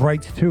 you have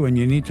rights too, and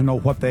you need to know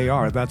what they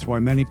are. That's why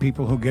many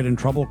people who get in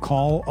trouble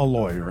call a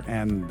lawyer,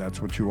 and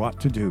that's what you ought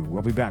to do.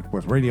 We'll be back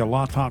with Radio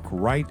Law Talk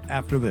right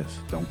after this.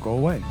 Don't go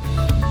away.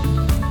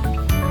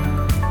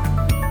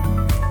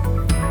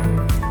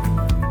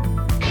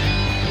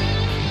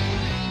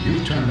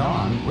 You turned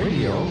on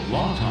Radio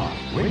Law Talk.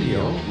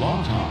 Radio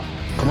Law Talk.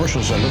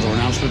 Commercials and other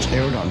announcements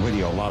aired on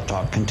Radio Law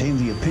Talk contain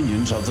the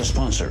opinions of the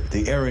sponsor.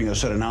 The airing of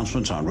said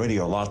announcements on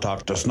Radio Law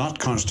Talk does not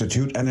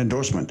constitute an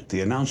endorsement.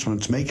 The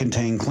announcements may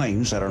contain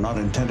claims that are not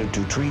intended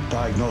to treat,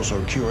 diagnose,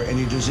 or cure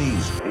any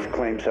disease. These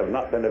claims have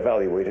not been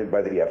evaluated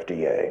by the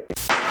FDA.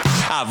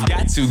 I've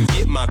got to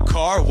get my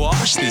car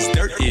washed. This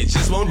dirt, it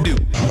just won't do.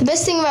 The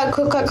best thing about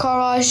Quick Cut Car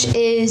Wash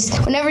is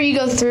whenever you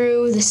go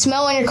through, the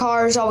smell on your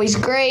car is always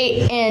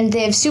great, and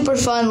they have super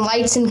fun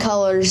lights and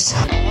colors.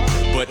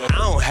 But I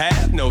don't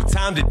have no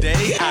time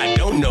today. I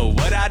don't know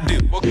what I do.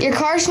 Your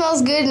car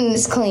smells good and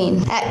it's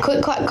clean at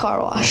Quick Cut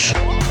Car Wash.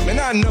 Man,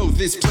 I know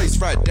this place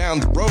right down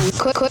the road.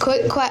 Quick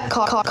Quack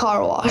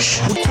Car Wash.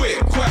 Quick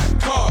Quack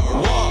Car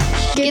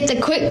Wash. Get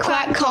the Quick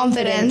Quack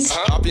confidence.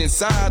 Hop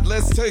inside,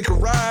 let's take a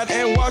ride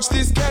and watch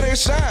this cat and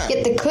shine.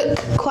 Get the Quick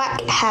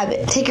Quack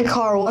habit. Take your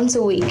car once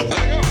a week.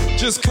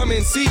 Just come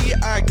and see,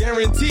 I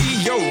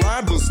guarantee your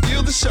ride will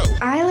steal the show.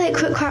 I like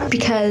Quick Quack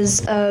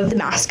because of the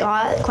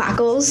mascot,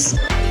 Quackles.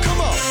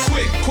 Come on,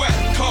 Quick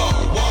Quack Car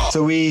Wash.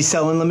 So we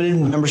sell unlimited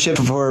membership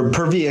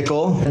per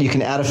vehicle. You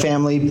can add a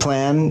family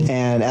plan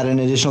and add an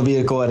additional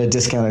vehicle at a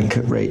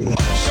discounted rate.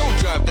 Don't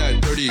drive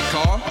that dirty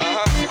car.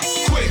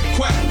 Quick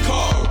Quack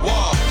Car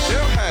Wash. They'll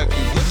have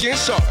you looking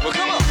sharp. Well,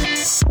 come on.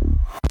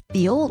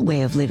 The old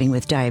way of living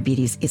with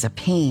diabetes is a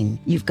pain.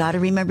 You've got to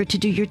remember to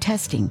do your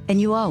testing, and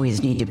you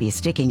always need to be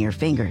sticking your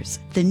fingers.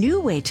 The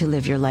new way to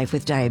live your life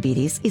with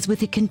diabetes is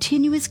with a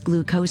continuous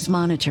glucose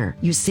monitor.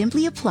 You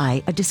simply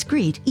apply a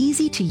discreet,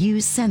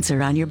 easy-to-use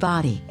sensor on your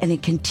body, and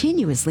it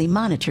continuously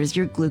monitors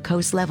your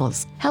glucose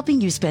levels, helping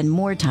you spend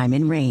more time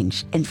in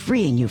range and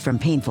freeing you from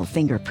painful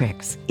finger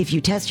pricks. If you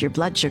test your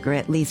blood sugar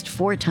at least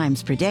 4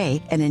 times per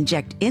day and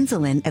inject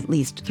insulin at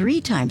least 3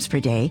 times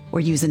per day, or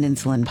use an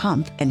insulin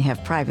pump and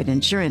have private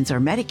insurance or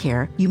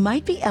Medicare, you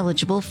might be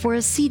eligible for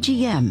a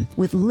CGM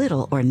with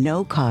little or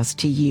no cost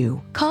to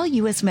you. Call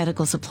U.S.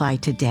 Medical Supply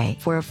today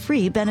for a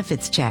free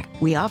benefits check.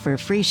 We offer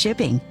free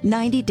shipping,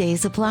 90-day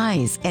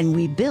supplies, and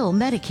we bill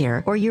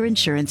Medicare or your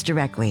insurance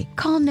directly.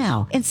 Call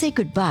now and say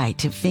goodbye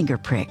to finger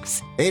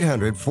pricks.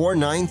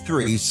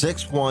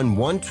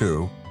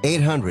 800-493-6112.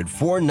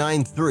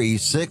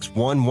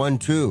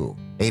 800-493-6112.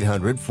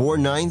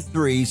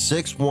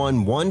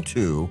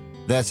 800-493-6112.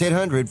 That's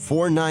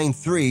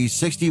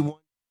 800-493-6112.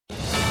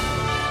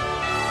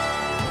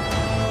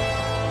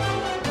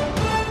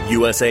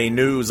 USA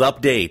News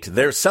Update.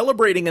 They're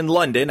celebrating in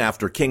London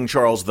after King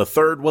Charles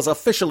III was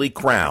officially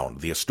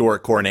crowned. The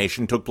historic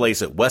coronation took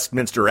place at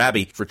Westminster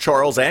Abbey for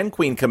Charles and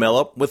Queen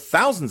Camilla, with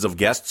thousands of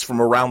guests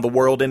from around the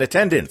world in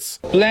attendance.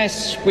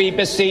 Bless, we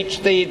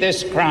beseech thee,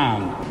 this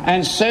crown,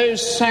 and so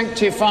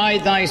sanctify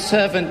thy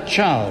servant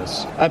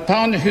Charles,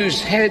 upon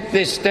whose head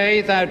this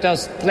day thou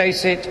dost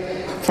place it,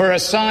 for a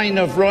sign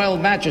of royal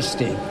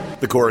majesty.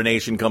 The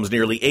coronation comes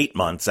nearly 8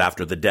 months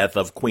after the death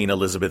of Queen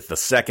Elizabeth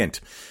II.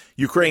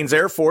 Ukraine's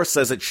Air Force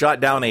says it shot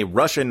down a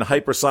Russian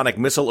hypersonic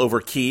missile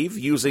over Kyiv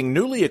using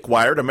newly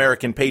acquired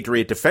American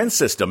Patriot defense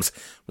systems. It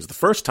was the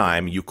first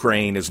time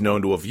Ukraine is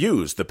known to have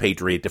used the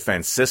Patriot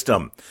defense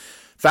system.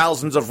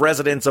 Thousands of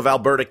residents of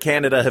Alberta,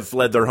 Canada have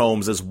fled their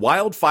homes as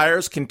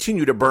wildfires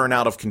continue to burn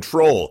out of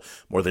control.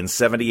 More than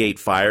 78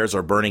 fires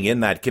are burning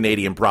in that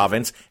Canadian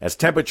province as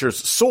temperatures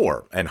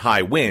soar and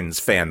high winds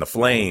fan the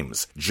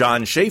flames.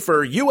 John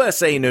Schaefer,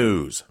 USA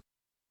News.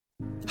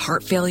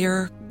 Heart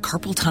failure,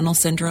 carpal tunnel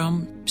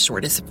syndrome,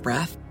 shortness of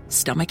breath,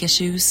 stomach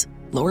issues,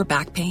 lower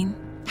back pain.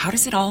 How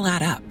does it all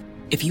add up?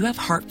 If you have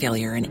heart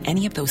failure and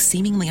any of those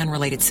seemingly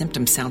unrelated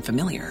symptoms sound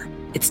familiar,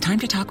 it's time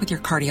to talk with your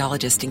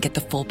cardiologist and get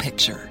the full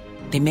picture.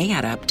 They may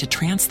add up to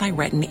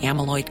transthyretin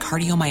amyloid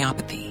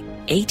cardiomyopathy.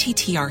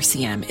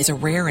 ATTR-CM is a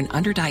rare and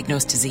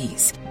underdiagnosed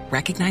disease.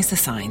 Recognize the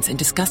signs and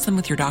discuss them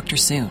with your doctor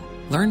soon.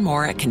 Learn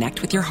more at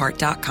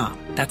connectwithyourheart.com.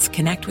 That's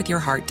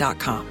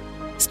connectwithyourheart.com.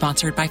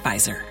 Sponsored by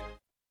Pfizer.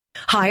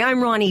 Hi,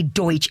 I'm Ronnie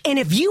Deutsch, and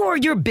if you or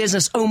your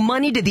business owe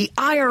money to the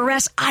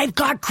IRS, I've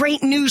got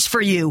great news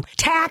for you.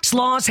 Tax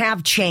laws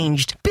have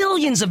changed.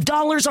 Billions of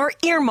dollars are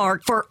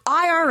earmarked for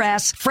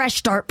IRS Fresh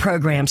Start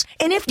programs,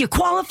 and if you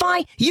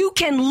qualify, you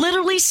can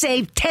literally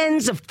save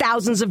tens of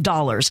thousands of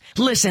dollars.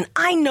 Listen,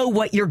 I know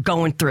what you're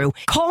going through.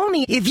 Call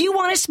me if you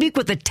want to speak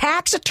with a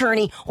tax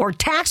attorney or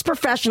tax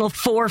professional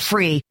for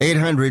free.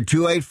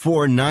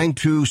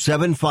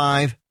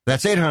 800-284-9275.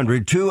 That's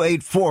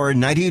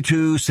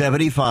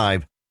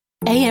 800-284-9275.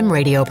 AM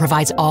radio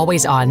provides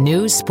always-on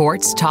news,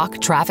 sports, talk,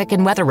 traffic,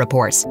 and weather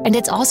reports. And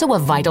it's also a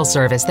vital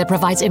service that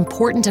provides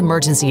important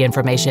emergency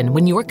information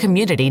when your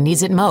community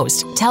needs it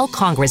most. Tell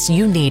Congress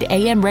you need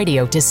AM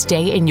radio to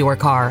stay in your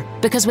car.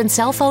 Because when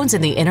cell phones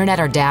and the internet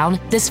are down,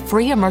 this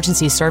free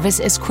emergency service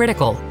is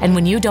critical. And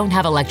when you don't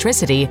have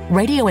electricity,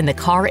 radio in the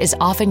car is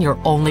often your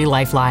only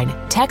lifeline.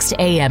 Text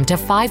AM to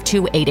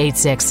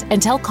 52886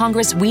 and tell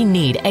Congress we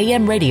need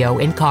AM radio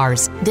in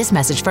cars. This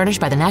message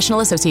furnished by the National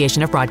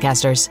Association of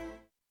Broadcasters.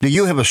 Do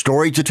you have a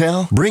story to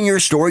tell? Bring your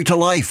story to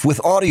life with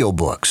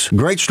audiobooks.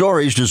 Great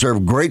stories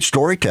deserve great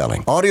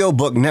storytelling.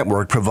 Audiobook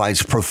Network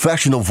provides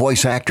professional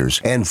voice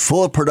actors and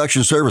full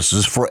production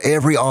services for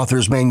every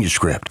author's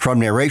manuscript. From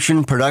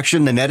narration,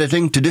 production, and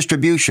editing to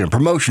distribution,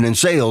 promotion, and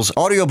sales,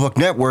 Audiobook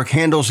Network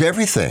handles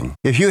everything.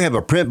 If you have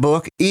a print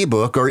book,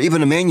 ebook, or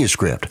even a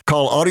manuscript,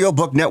 call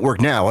Audiobook Network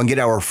now and get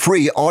our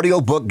free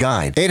audiobook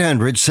guide.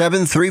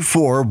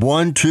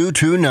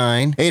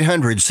 800-734-1229.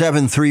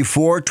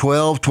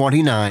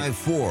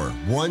 800-734-1229.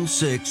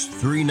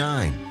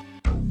 1639.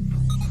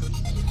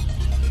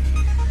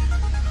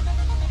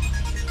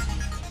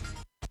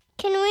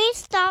 Can we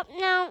stop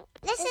now?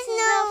 This is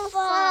no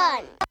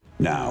fun.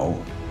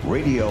 Now,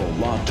 Radio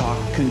Law Talk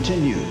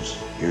continues.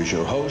 Here's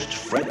your host,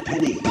 Fred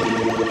Penny.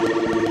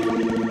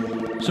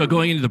 So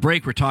going into the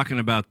break, we're talking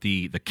about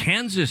the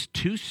Kansas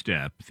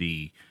two-step,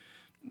 the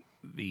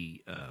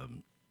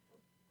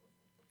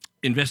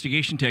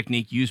investigation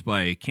technique used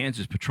by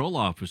Kansas patrol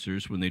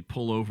officers when they'd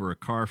pull over a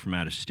car from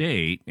out of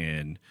state,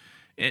 and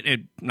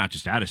not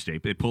just out of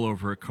state, but they'd pull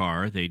over a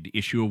car, they'd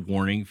issue a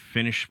warning,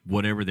 finish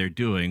whatever they're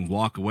doing,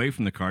 walk away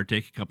from the car,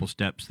 take a couple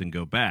steps, then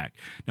go back.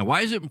 Now, why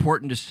is it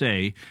important to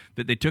say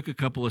that they took a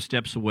couple of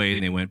steps away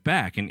and they went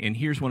back? And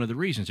here's one of the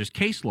reasons. There's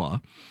case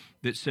law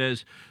that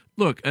says,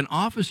 look, an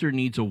officer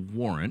needs a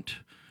warrant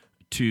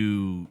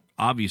to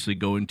obviously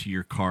go into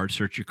your car,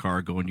 search your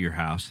car, go into your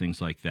house,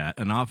 things like that.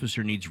 An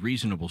officer needs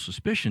reasonable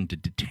suspicion to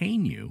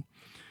detain you.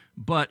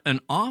 But an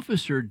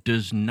officer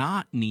does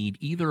not need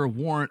either a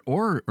warrant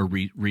or a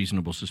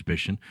reasonable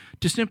suspicion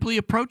to simply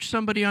approach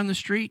somebody on the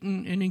street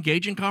and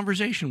engage in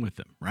conversation with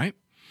them, right?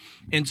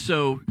 And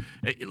so,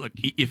 look,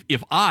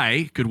 if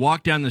I could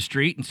walk down the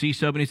street and see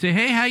somebody and say,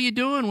 hey, how you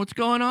doing? What's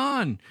going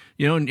on?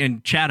 You know,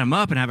 and chat them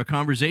up and have a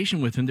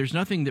conversation with them, there's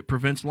nothing that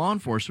prevents law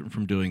enforcement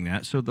from doing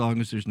that, so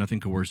long as there's nothing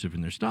coercive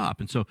in their stop.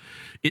 And so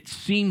it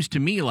seems to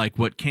me like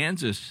what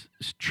Kansas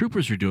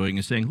troopers are doing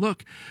is saying,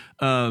 look,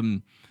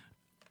 I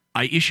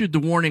issued the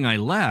warning, I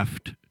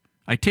left.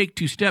 I take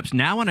 2 steps.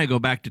 Now when I go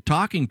back to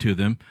talking to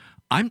them,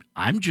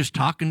 I'm just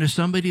talking to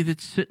somebody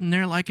that's sitting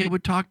there like I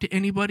would talk to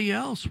anybody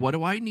else. What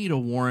do I need a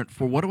warrant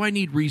for? What do I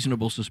need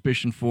reasonable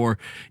suspicion for,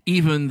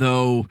 even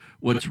though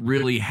what's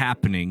really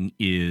happening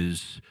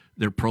is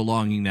they're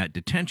prolonging that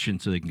detention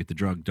so they can get the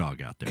drug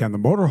dog out there? Can the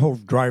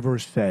motorhome driver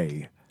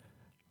say,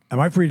 am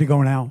I free to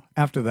go now?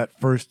 After that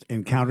first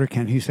encounter,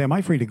 can he say, am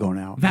I free to go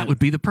now? That would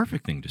be the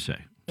perfect thing to say.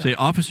 Say,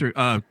 officer,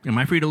 am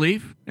I free to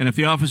leave? And if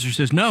the officer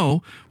says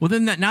no, well,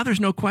 then now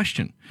there's no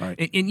question.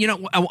 Right. And you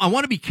know, I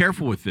want to be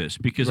careful with this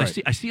because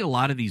Right. I see a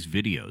lot of these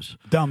videos.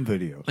 Dumb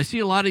videos. I see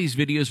a lot of these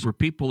videos where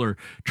people are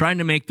trying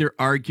to make their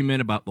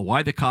argument about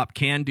why the cop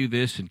can do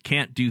this and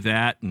can't do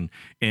that, and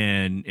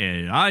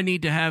I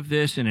need to have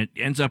this, and it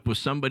ends up with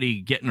somebody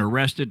getting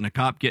arrested and a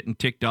cop getting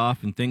ticked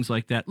off and things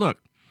like that. Look,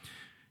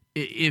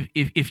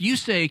 if you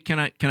say, can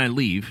I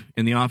leave,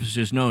 and the officer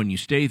says no, and you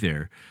stay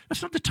there,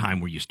 that's not the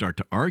time where you start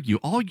to argue.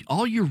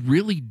 All you're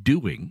really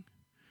doing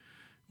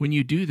when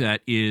you do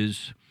that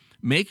is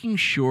making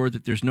sure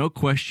that there's no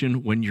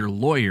question when your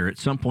lawyer at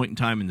some point in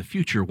time in the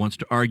future wants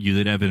to argue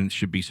that evidence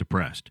should be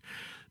suppressed.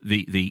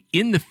 The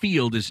in the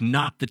field is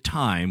not the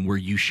time where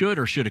you should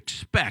or should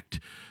expect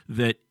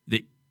that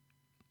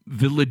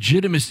the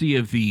legitimacy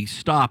of the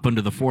stop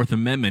under the Fourth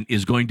Amendment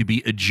is going to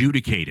be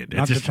adjudicated.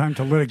 Not the time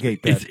to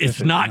litigate that.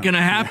 It's not going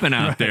to happen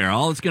out there.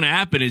 All that's going to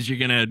happen is you're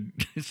going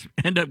to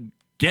end up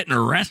getting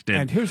arrested.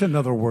 And here's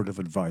another word of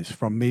advice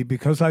from me,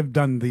 because I've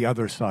done the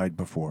other side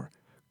before.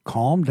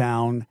 Calm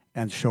down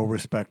and show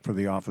respect for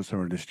the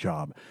officer and his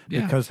job.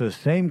 Yeah. Because the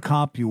same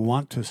cop you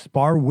want to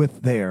spar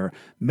with there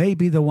may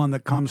be the one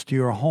that comes to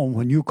your home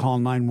when you call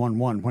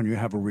 911 when you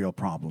have a real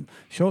problem.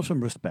 Show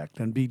some respect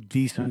and be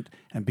decent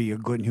and be a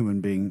good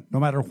human being, no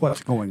matter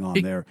what's going on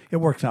there. It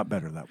works out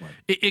better that way.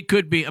 It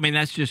could be. I mean,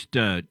 that's just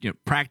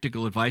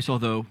practical advice,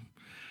 although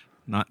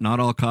not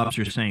all cops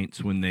are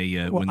saints when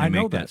they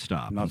make that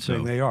stop. I'm not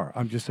saying they are.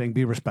 I'm just saying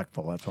be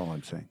respectful. That's all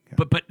I'm saying.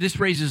 Yeah. But this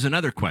raises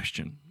another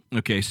question.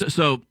 Okay,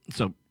 so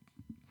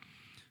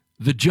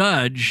the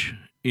judge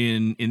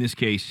in this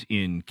case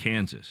in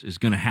Kansas is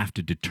going to have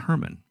to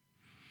determine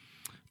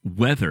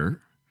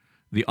whether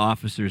the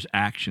officer's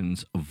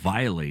actions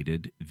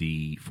violated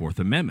the Fourth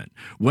Amendment,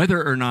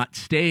 whether or not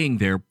staying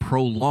there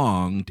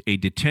prolonged a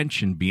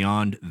detention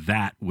beyond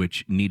that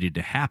which needed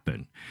to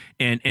happen.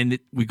 And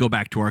we go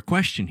back to our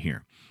question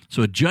here.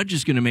 So a judge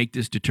is going to make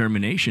this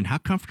determination. How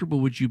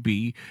comfortable would you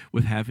be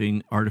with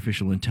having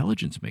artificial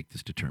intelligence make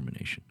this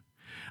determination?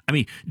 I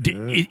mean,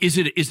 is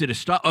it a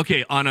stop?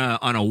 Okay, on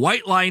a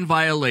white line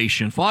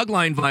violation, fog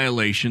line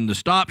violation, the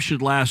stop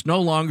should last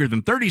no longer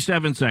than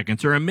 37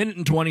 seconds or a minute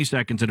and 20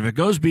 seconds. And if it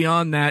goes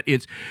beyond that,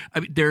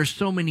 there are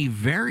so many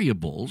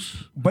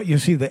variables. But you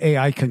see, the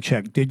AI can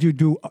check. Did he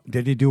do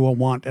a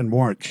want and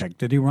warrant check?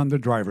 Did he run the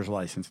driver's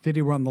license? Did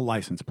he run the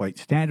license plate?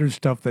 Standard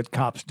stuff that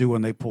cops do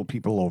when they pull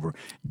people over.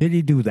 Did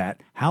he do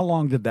that? How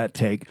long did that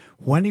take?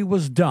 When he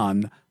was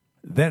done,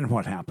 then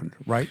what happened,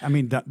 right? I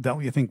mean,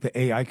 don't you think the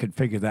AI could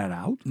figure that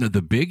out? No,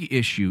 the big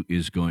issue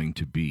is going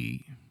to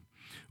be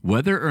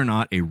whether or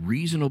not a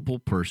reasonable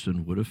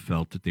person would have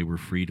felt that they were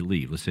free to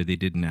leave. Let's say they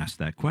didn't ask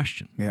that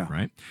question,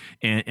 right?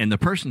 And the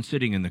person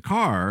sitting in the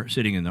car,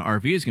 sitting in the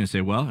RV is going to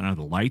say, well,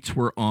 the lights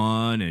were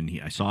on,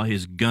 and I saw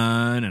his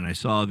gun, and I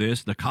saw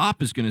this. The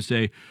cop is going to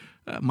say,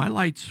 my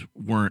lights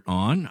weren't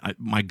on.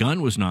 My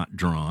gun was not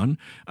drawn.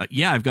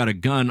 I've got a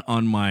gun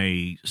on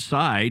my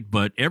side,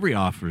 but every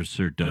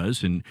officer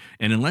does. And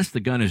unless the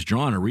gun is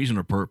drawn, a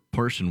reasonable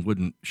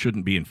person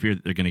shouldn't be in fear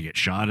that they're going to get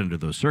shot under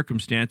those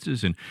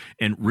circumstances.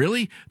 And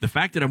really, the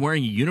fact that I'm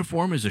wearing a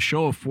uniform is a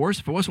show of force.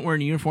 If I wasn't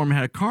wearing a uniform and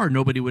had a car,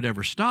 nobody would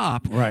ever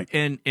stop. Right.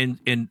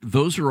 And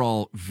those are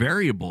all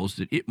variables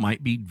that it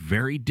might be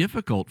very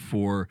difficult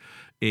for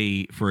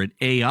an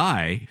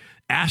AI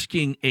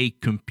asking a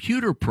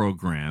computer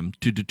program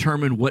to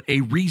determine what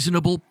a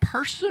reasonable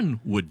person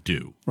would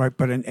do. Right,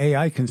 but an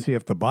AI can see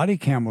if the body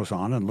cam was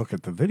on and look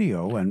at the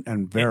video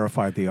and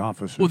verify the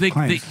officer's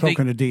claims. So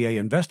can a DA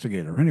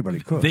investigator. Anybody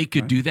could. They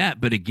could do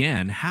that, but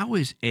again, how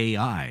is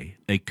AI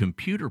a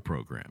computer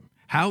program?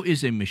 How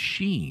is a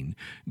machine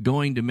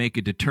going to make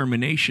a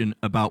determination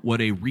about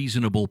what a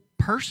reasonable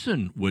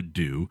person would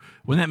do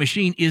when that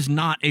machine is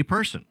not a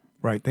person?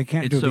 Right. They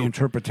can't do the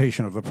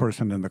interpretation of the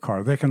person in the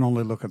car. They can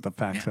only look at the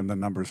facts and the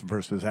numbers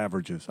versus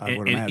averages, I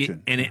would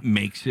imagine. It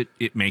makes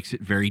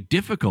it very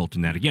difficult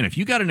in that. Again, if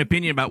you got an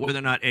opinion about whether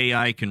or not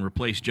AI can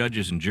replace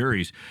judges and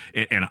juries,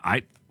 and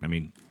I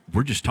mean,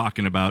 we're just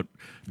talking about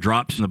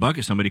drops in the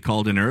bucket. Somebody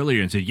called in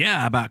earlier and said,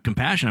 yeah, about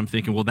compassion. I'm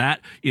thinking, well,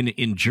 that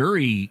in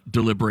jury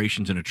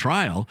deliberations in a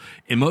trial,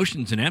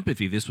 emotions and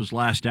empathy, this was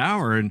last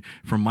hour. And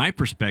from my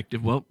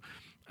perspective, well,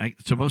 I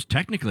suppose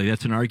technically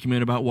that's an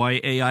argument about why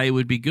AI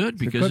would be good,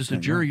 because as a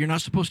jury, you're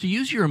not supposed to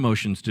use your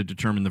emotions to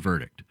determine the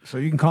verdict. So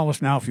you can call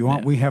us now if you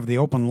want. Yeah. We have the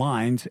open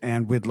lines,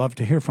 and we'd love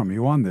to hear from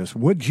you on this.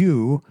 Would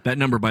you... That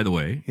number, by the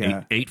way,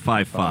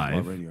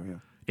 855... radio, yeah.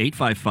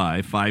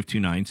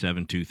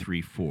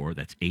 855-529-7234.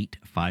 That's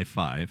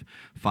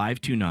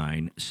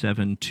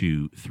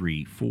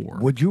 855-529-7234.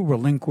 Would you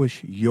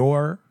relinquish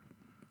your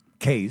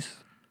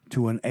case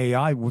to an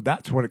AI? Well,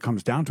 that's what it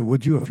comes down to.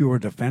 Would you, if you were a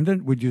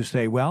defendant, would you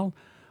say, well,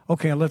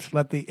 okay, let's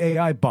let the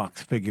AI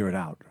box figure it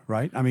out,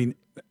 right? I mean,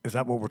 is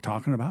that what we're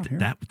talking about here?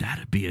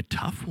 That'd be a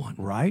tough one.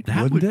 Right?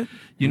 Wouldn't it?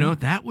 You know,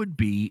 that would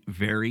be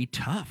very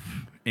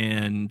tough.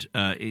 And,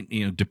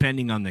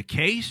 depending on the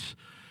case,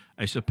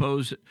 I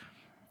suppose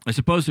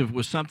if it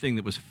was something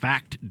that was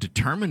fact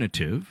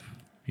determinative,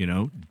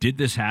 did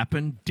this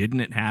happen? Didn't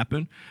it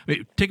happen? I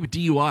mean, take a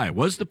DUI.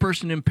 Was the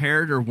person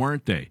impaired or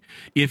weren't they?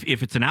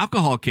 If it's an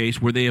alcohol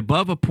case, were they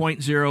above a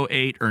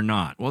 0.08 or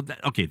not? Well,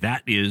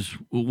 that is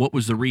what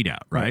was the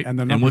readout, right?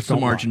 And what's the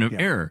margin of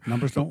error?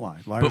 Numbers don't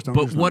lie. Liars don't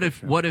but what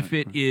if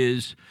it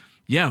is,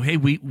 hey,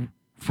 we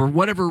for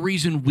whatever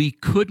reason we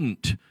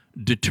couldn't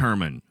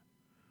determine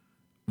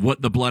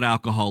what the blood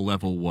alcohol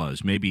level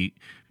was. Maybe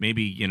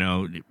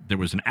there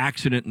was an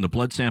accident and the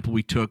blood sample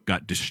we took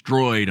got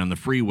destroyed on the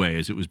freeway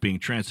as it was being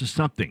transferred,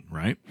 something,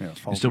 right? Yeah,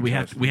 so we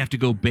have to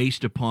go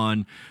based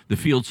upon the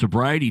field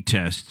sobriety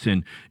tests,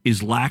 and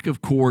is lack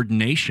of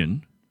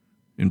coordination,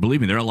 and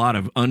believe me, there are a lot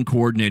of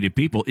uncoordinated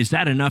people, is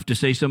that enough to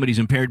say somebody's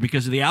impaired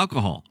because of the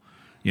alcohol?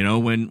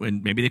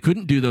 When maybe they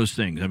couldn't do those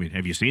things. I mean,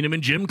 have you seen them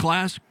in gym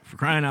class? For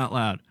crying out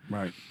loud.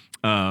 Right.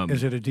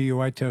 Is it a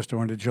DUI test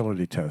or an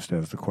agility test,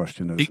 as the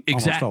question is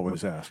almost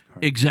always asked?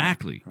 Right?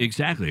 Exactly.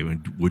 I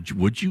mean,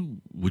 would you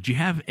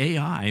have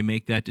AI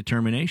make that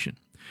determination?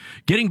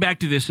 Getting back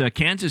to this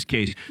Kansas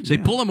case, they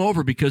pull him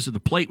over because of the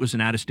plate was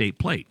an out-of-state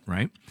plate,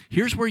 right?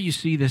 Here's where you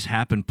see this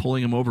happen,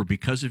 pulling him over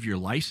because of your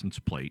license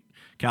plate.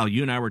 Cal,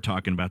 you and I were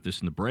talking about this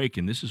in the break,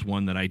 and this is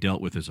one that I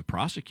dealt with as a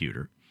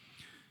prosecutor.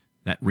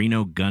 That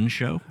Reno gun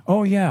show.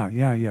 Oh, yeah.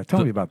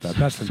 Tell me about that.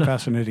 That's a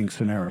fascinating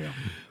scenario.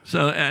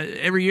 So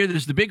every year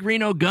there's the big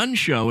Reno gun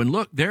show. And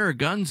look, there are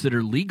guns that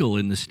are legal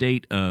in the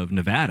state of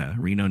Nevada,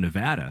 Reno,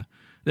 Nevada.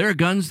 There are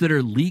guns that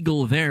are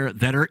legal there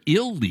that are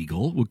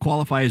illegal, would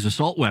qualify as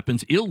assault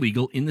weapons,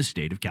 illegal in the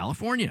state of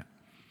California.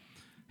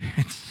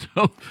 And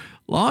so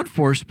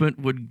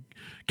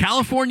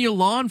California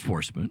law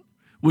enforcement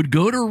would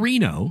go to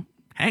Reno,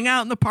 hang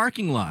out in the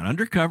parking lot,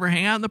 undercover,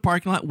 hang out in the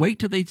parking lot, wait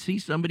till they'd see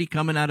somebody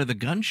coming out of the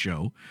gun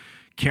show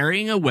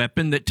carrying a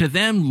weapon that to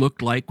them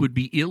looked like would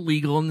be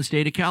illegal in the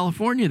state of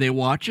California. They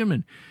watch them,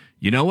 and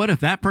you know what?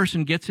 If that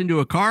person gets into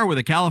a car with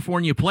a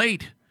California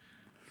plate,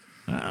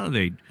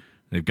 they've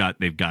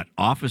got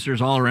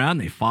officers all around.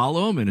 They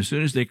follow them, and as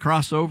soon as they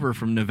cross over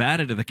from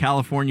Nevada to the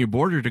California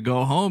border to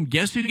go home,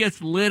 guess who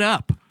gets lit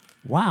up?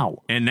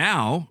 Wow. And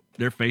now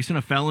they're facing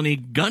a felony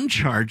gun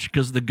charge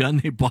because of the gun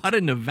they bought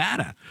in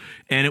Nevada.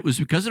 And it was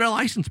because of their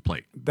license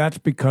plate. That's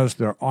because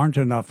there aren't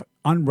enough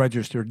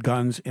unregistered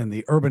guns in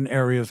the urban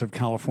areas of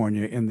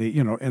California. In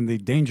the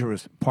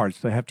dangerous parts,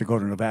 they have to go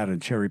to Nevada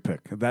and cherry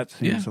pick. That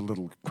seems a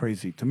little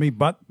crazy to me,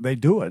 but they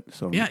do it.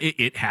 So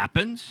it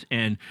happens.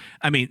 And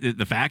I mean,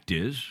 the fact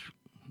is,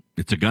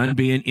 it's a gun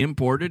being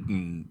imported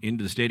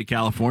into the state of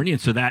California.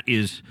 And so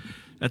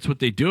that's what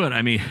they do it.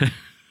 I mean,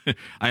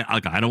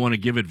 I don't want to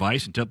give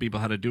advice and tell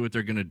people how to do what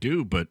they're going to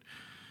do, but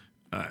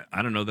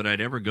I don't know that I'd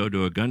ever go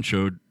to a gun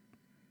show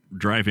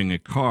driving a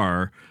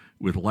car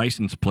with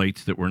license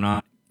plates that were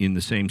not in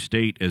the same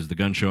state as the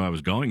gun show I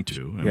was going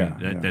to. I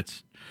mean,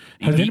 that's...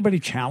 Has anybody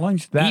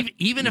challenged that?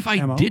 Even if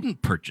I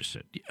didn't purchase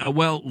it.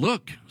 Well,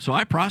 look, so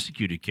I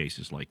prosecuted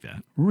cases like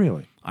that.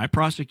 Really? I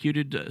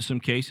prosecuted some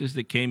cases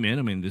that came in.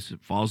 I mean, this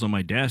falls on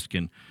my desk,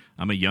 and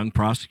I'm a young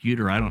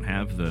prosecutor. I don't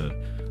have the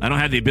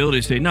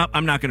ability to say, no,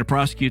 I'm not going to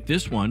prosecute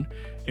this one.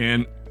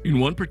 And in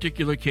one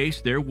particular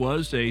case, there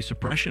was a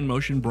suppression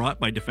motion brought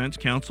by defense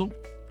counsel.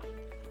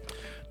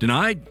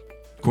 Denied.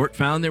 Court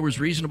found there was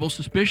reasonable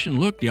suspicion.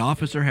 Look, the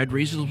officer had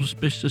reasonable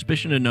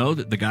suspicion to know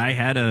that the guy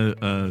had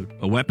a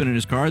weapon in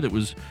his car that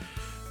was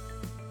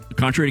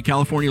contrary to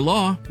California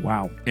law.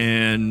 Wow.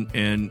 And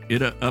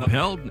it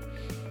upheld.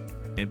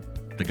 And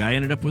the guy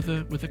ended up with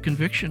a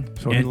conviction.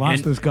 So he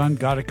lost his gun,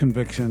 got a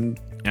conviction.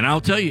 And I'll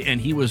tell you,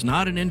 and he was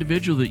not an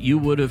individual that you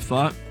would have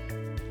thought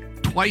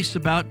twice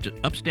about.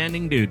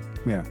 Upstanding dude.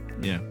 Yeah.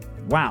 Yeah.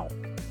 Wow.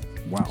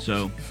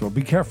 So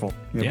be careful.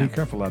 Be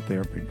careful out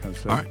there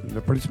because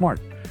they're pretty smart.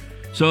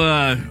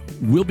 So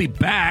we'll be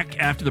back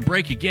after the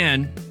break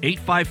again.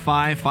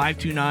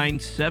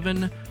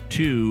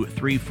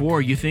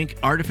 855-529-7234. You think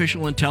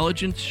artificial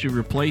intelligence should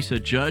replace a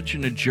judge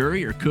and a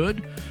jury, or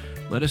could?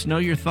 Let us know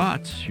your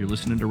thoughts. You're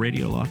listening to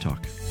Radio Law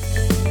Talk.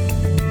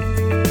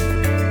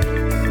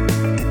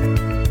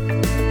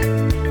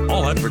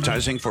 All at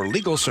Advertising for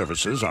legal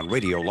services on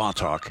Radio Law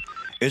Talk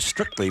is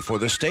strictly for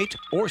the state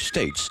or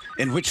states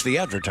in which the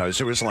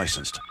advertiser is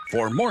licensed.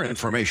 For more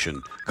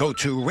information, go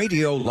to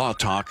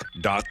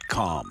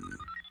radiolawtalk.com.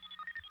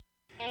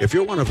 If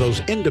you're one of those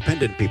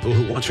independent people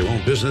who wants your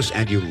own business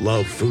and you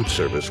love food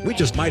service, we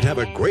just might have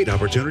a great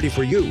opportunity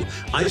for you.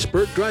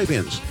 Iceberg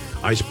Drive-Ins.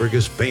 Iceberg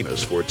is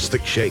famous for its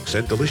thick shakes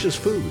and delicious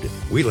food.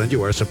 We lend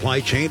you our supply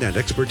chain and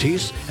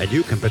expertise, and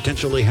you can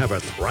potentially have a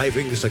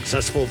thriving,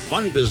 successful,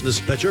 fun business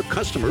that your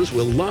customers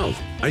will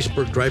love.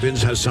 Iceberg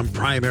Drive-Ins has some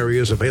prime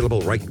areas available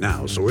right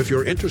now, so if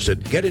you're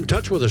interested, get in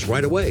touch with us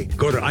right away.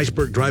 Go to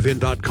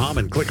icebergdrivein.com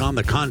and click on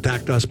the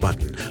Contact Us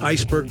button.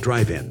 Iceberg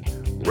Drive-In,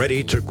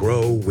 ready to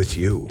grow with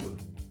you.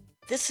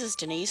 This is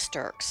Denise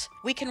Sturks.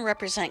 We can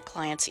represent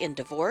clients in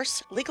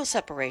divorce, legal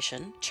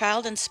separation,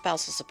 child and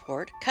spousal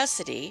support,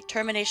 custody,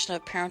 termination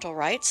of parental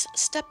rights,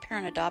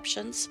 step-parent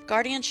adoptions,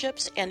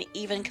 guardianships, and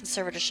even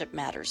conservatorship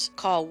matters.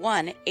 Call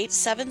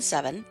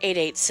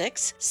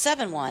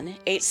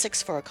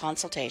 1-877-886-7186 for a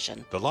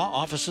consultation. The law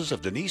offices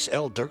of Denise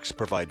L. Dirks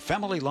provide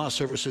family law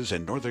services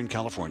in Northern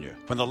California.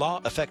 When the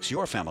law affects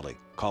your family,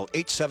 call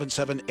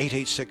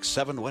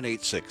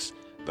 877-886-7186.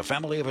 The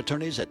family of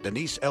attorneys at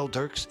Denise L.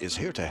 Dirks is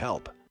here to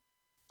help.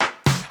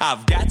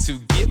 I've got to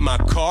get my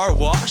car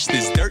washed.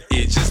 This dirt,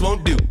 it just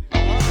won't do.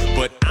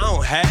 But I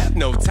don't have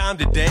no time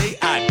today.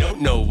 I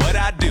don't know what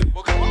I do.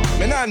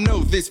 Man, I know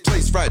this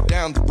place right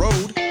down the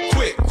road.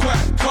 Quick,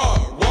 quack,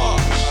 car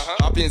wash.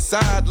 Hop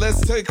inside, let's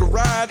take a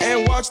ride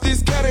and watch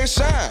this cat and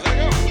shine.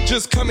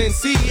 Just come and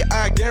see,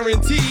 I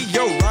guarantee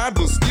your ride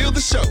will steal the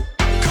show.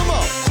 Come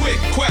on, quick,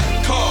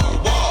 quack, car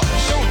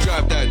wash. Don't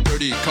drive that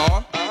dirty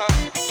car.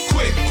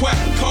 Quick,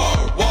 quack,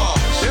 car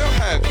wash. They'll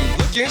have you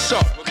looking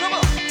sharp. Come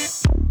on.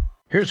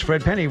 Here's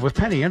Fred Penny with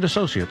Penny and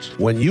Associates.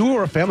 When you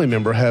or a family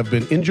member have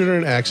been injured in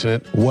an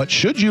accident, what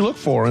should you look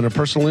for in a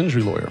personal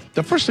injury lawyer?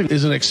 The first thing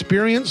is an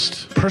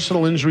experienced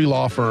personal injury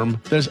law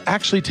firm that is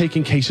actually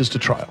taking cases to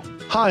trial.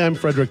 Hi, I'm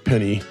Frederick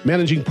Penny,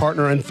 managing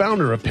partner and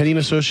founder of Penny &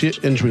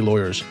 Associate Injury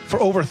Lawyers.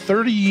 For over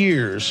 30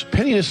 years,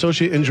 Penny &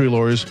 Associate Injury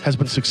Lawyers has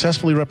been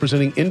successfully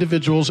representing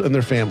individuals and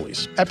their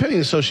families. At Penny &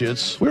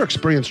 Associates, we're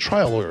experienced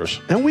trial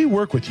lawyers, and we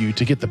work with you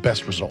to get the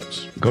best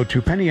results. Go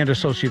to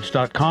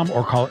PennyandAssociates.com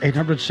or call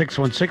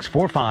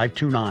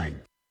 800-616-4529.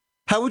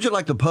 How would you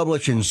like to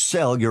publish and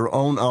sell your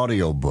own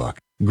audiobook?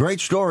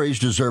 Great stories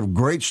deserve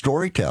great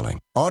storytelling.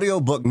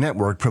 Audiobook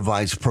Network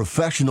provides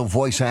professional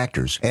voice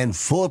actors and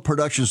full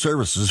production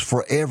services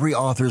for every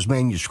author's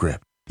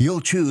manuscript. You'll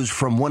choose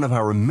from one of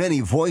our many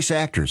voice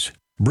actors.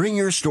 Bring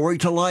your story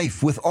to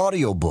life with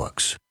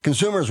audiobooks.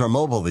 Consumers are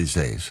mobile these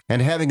days,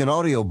 and having an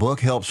audiobook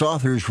helps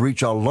authors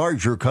reach a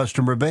larger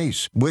customer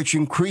base, which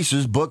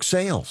increases book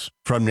sales.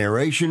 From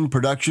narration,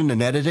 production,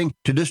 and editing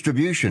to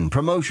distribution,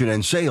 promotion,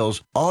 and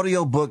sales,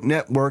 Audiobook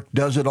Network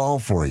does it all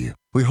for you.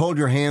 We hold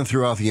your hand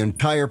throughout the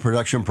entire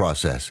production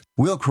process.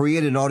 We'll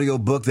create an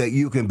audiobook that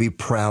you can be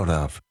proud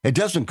of. It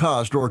doesn't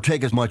cost or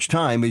take as much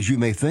time as you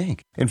may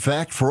think. In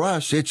fact, for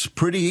us, it's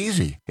pretty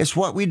easy. It's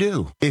what we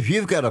do. If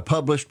you've got a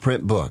published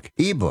print book,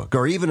 ebook,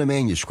 or even a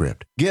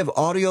manuscript, give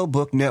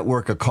Audiobook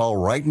Network a call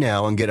right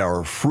now and get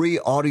our free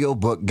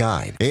audiobook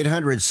guide.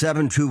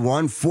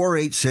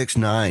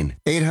 800-721-4869.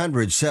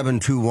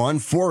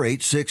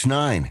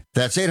 800-721-4869.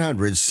 That's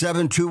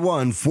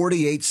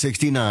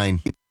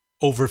 800-721-4869.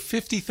 Over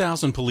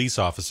 50,000 police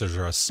officers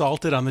are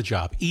assaulted on the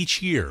job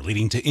each year,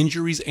 leading to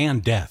injuries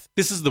and death.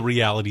 This is the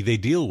reality they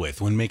deal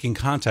with when making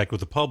contact with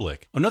the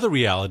public. Another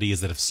reality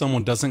is that if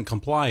someone doesn't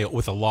comply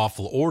with a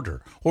lawful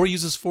order or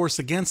uses force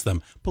against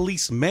them,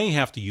 police may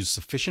have to use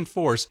sufficient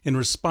force in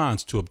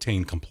response to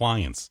obtain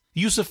compliance.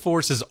 The use of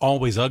force is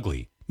always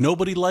ugly.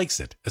 Nobody likes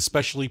it,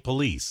 especially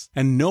police,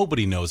 and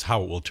nobody knows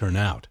how it will turn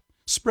out.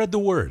 Spread the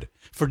word.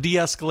 For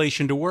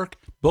de-escalation to work,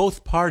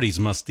 both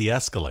parties must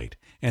de-escalate.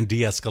 And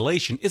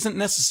de-escalation isn't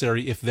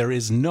necessary if there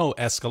is no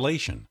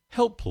escalation.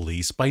 Help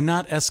police by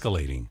not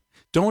escalating.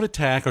 Don't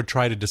attack or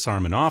try to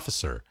disarm an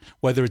officer.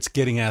 Whether it's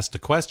getting asked a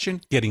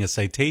question, getting a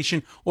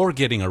citation, or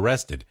getting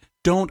arrested,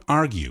 don't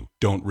argue,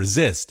 don't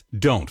resist,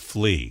 don't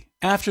flee.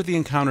 After the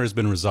encounter has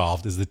been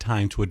resolved is the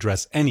time to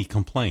address any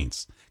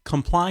complaints.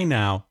 Comply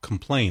now,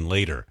 complain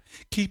later.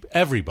 Keep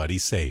everybody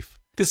safe.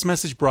 This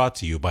message brought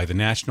to you by the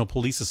National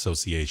Police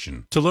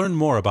Association. To learn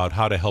more about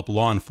how to help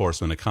law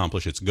enforcement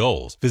accomplish its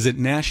goals, visit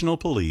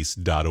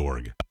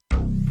nationalpolice.org.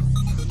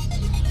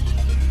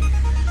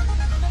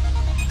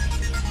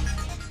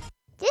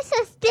 This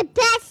is the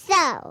best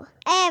show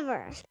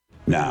ever.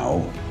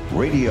 Now,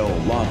 Radio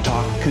Law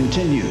Talk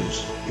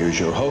continues. Here's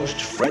your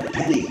host, Fred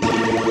Penny.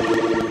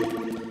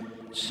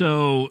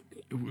 So,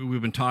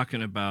 we've been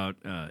talking about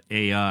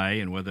AI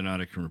and whether or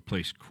not it can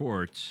replace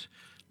courts.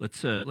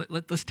 Let's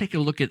take a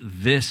look at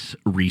this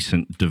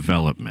recent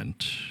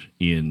development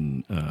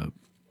in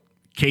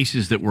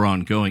cases that were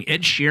ongoing.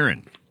 Ed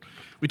Sheeren.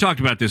 We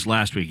talked about this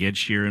last week. Ed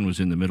Sheeren was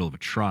in the middle of a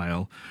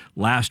trial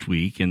last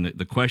week, and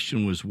the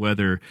question was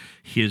whether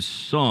his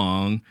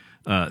song,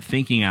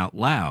 Thinking Out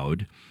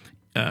Loud,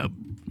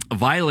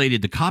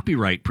 violated the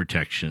copyright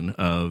protection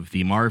of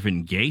the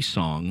Marvin Gaye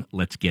song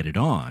 "Let's Get It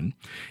On,"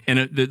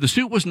 and the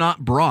suit was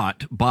not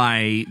brought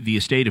by the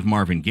estate of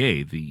Marvin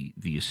Gaye.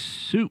 The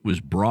suit was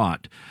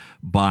brought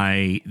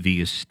by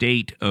the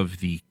estate of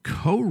the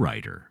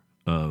co-writer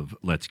of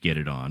 "Let's Get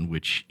It On,"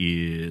 which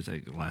is,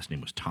 the last name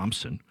was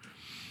Thompson,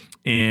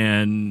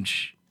 and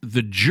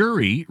the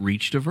jury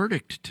reached a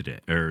verdict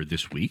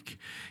this week,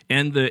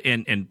 and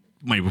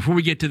before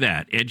we get to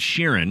that, Ed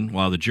Sheeran,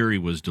 while the jury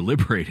was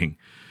deliberating,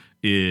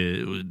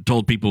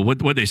 told people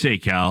what they say,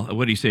 Cal.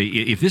 What do you say?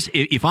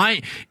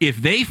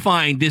 If they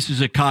find this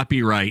is a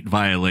copyright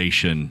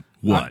violation,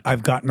 what?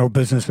 I've got no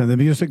business in the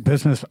music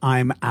business.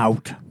 I'm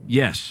out.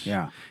 Yes.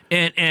 Yeah.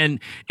 And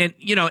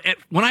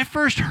when I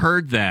first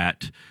heard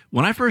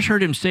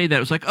him say that, it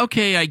was like,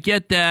 okay, I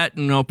get that.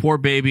 Poor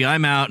baby,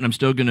 I'm out, and I'm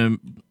still gonna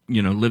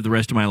live the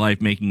rest of my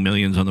life making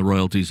millions on the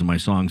royalties of my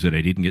songs that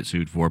I didn't get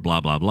sued for, blah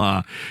blah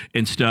blah,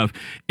 and stuff.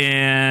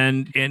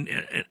 And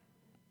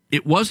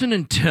it wasn't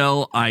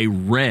until I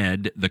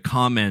read the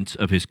comments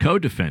of his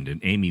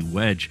co-defendant, Amy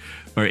Wadge,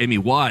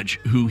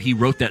 who he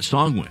wrote that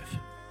song with.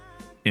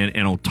 And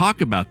I'll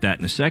talk about that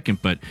in a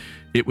second, but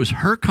it was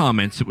her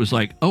comments that was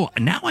like, oh,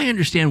 now I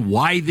understand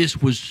why this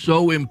was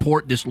so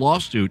important. This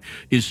lawsuit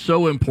is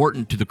so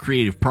important to the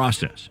creative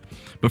process.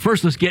 But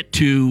first, let's get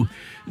to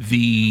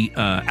the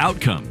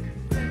outcome.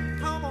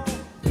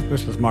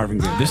 This is Marvin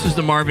Gaye. This is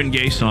the Marvin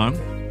Gaye song.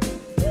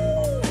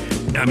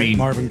 I mean,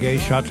 Marvin Gaye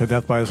shot to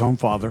death by his own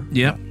father.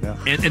 Yep. Yeah.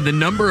 And the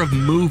number of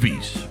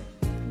movies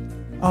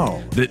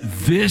that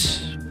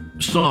this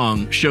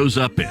song shows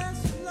up in.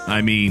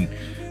 I mean,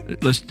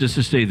 let's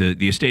just say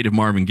the estate of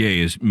Marvin Gaye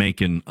is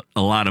making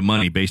a lot of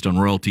money based on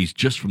royalties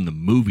just from the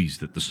movies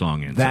that the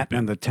song ends up in. That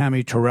and the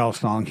Tammy Terrell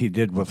song he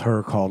did with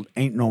her called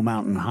 "Ain't No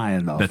Mountain High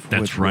Enough."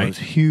 That's right. Was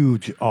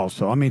huge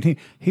also. I mean,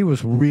 he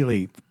was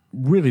really,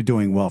 really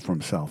doing well for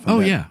himself.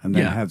 And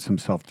then had some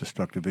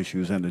self-destructive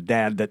issues and a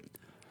dad that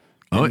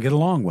didn't get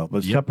along well. But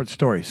it's a separate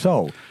story.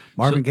 So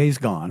Marvin Gaye's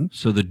gone.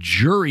 So the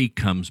jury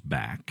comes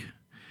back,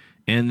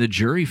 and the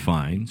jury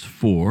finds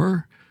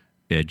for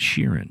Ed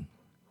Sheeran.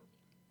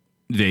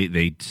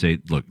 They say,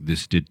 look,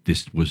 this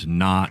was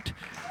not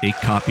a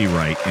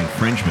copyright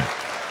infringement.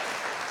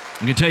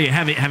 I'm going to tell you,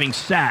 having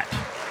sat,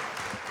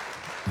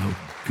 oh,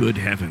 good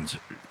heavens,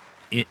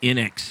 in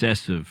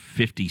excess of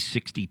 50,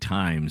 60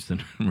 times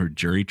the number of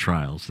jury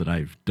trials that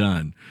I've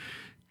done,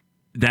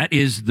 that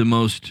is the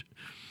most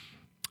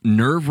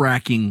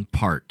nerve-wracking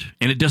part.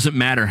 And it doesn't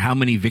matter how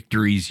many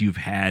victories you've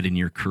had in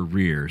your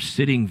career,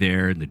 sitting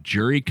there and the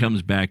jury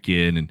comes back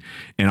in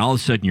and all of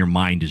a sudden your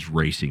mind is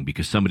racing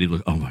because somebody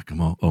look,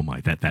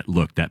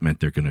 that meant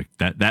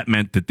that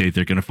meant that they're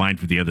going to find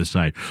for the other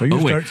side. So you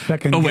start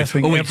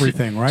second-guessing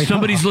everything, right?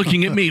 Somebody's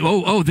looking at me.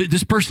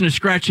 This person is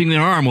scratching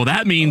their arm. Well,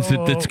 that means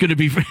that's going to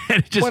be.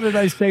 What did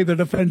I say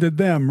that offended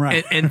them?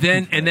 Right. And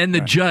then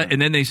the judge,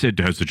 and then they said,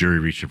 has the jury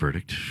reached a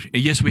verdict?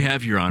 Yes, we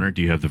have, Your Honor.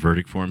 Do you have the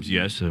verdict forms?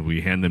 Yes. We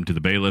hand them to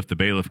the bailiff. The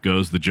bailiff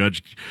goes. The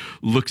judge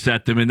looks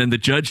at them, and then the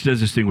judge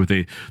does this thing where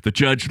the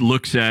judge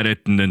looks at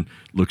it and then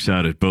looks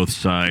out at both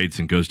sides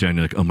and goes down.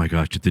 And like, oh my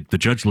gosh, the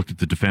judge looked at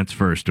the defense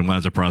first, and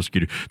as a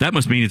prosecutor, that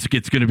must mean it's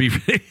going to be.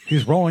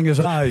 He's rolling his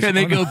eyes, and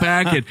they go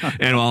back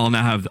and I'll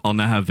now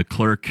have the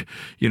clerk,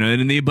 and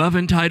in the above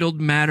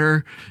entitled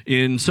matter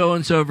in so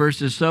and so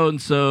versus so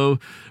and so,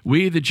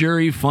 we the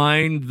jury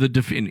find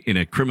in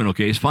a criminal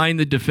case find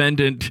the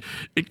defendant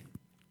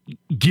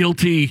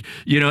guilty,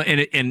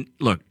 and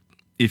look.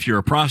 If you're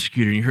a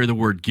prosecutor and you hear the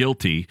word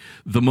guilty,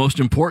 the most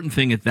important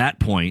thing at that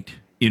point,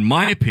 in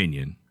my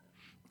opinion,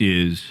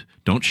 is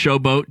don't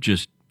showboat,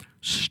 just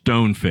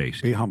stone face.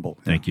 Be humble.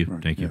 Thank you.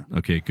 Right, Thank you.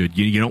 Okay, good.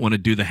 You don't want to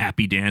do the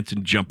happy dance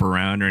and jump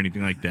around or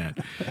anything like that.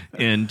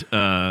 And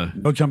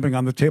no jumping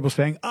on the table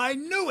saying, I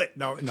knew it.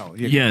 No.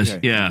 Yes.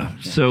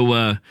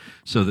 So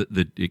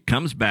it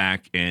comes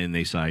back and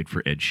they side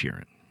for Ed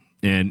Sheeran.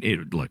 And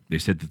they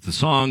said that the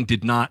song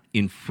did not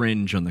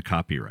infringe on the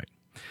copyright.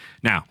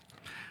 Now,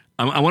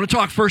 I want to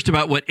talk first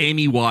about what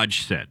Amy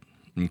Wadge said,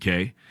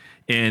 okay?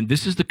 And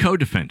this is the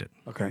co-defendant.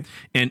 Okay.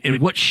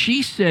 And what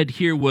she said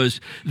here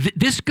was,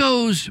 this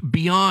goes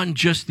beyond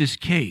just this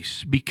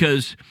case,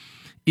 because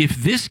if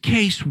this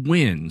case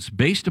wins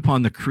based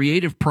upon the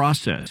creative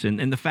process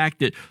and the fact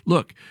that,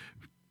 look,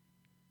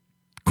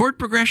 chord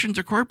progressions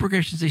are chord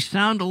progressions, they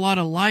sound a lot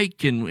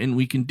alike and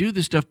we can do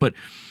this stuff, but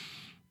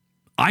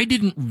I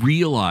didn't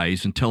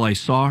realize until I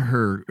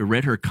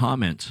read her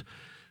comments,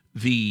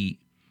 the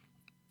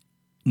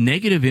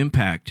negative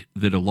impact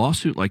that a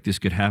lawsuit like this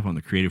could have on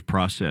the creative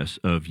process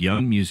of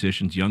young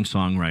musicians, young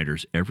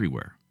songwriters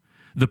everywhere.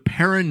 The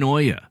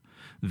paranoia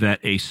that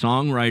a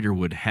songwriter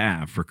would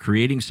have for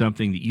creating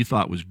something that you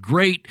thought was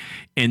great,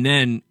 and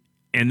then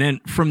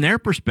from their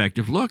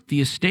perspective, look,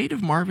 the estate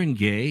of Marvin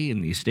Gaye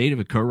and the estate of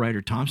a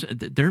co-writer Thompson,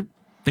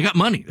 they got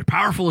money. They're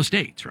powerful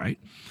estates, right?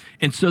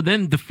 And so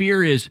then the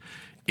fear is,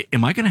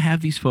 am I going to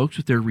have these folks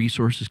with their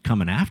resources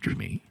coming after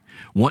me,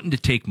 wanting to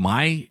take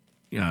my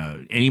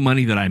any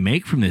money that I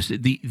make from this?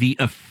 The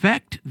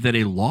effect that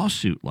a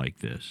lawsuit like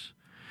this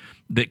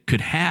that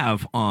could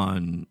have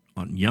on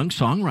young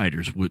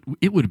songwriters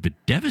would have been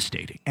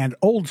devastating. And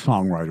old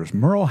songwriters.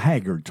 Merle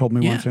Haggard told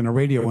me once in a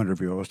radio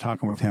interview, I was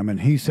talking with him,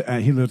 and he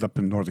said, he lived up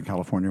in Northern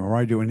California, where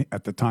I do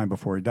at the time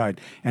before he died.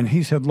 And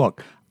he said,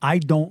 look, I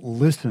don't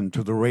listen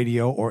to the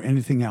radio or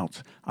anything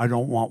else. I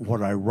don't want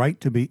what I write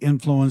to be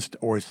influenced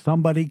or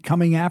somebody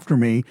coming after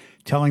me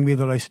telling me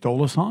that I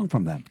stole a song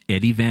from them.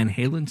 Eddie Van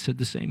Halen said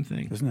the same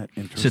thing. Isn't that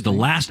interesting? Said the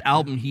last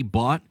album he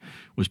bought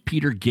was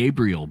Peter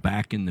Gabriel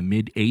back in the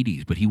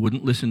mid-'80s, but he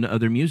wouldn't listen to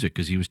other music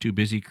because he was too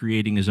busy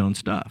creating his own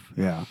stuff.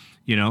 Yeah.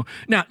 You know.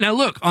 Now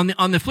look, on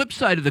the flip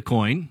side of the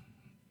coin,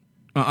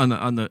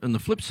 on the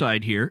flip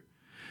side here,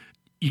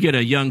 you get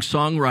a young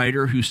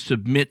songwriter who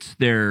submits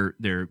their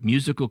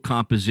musical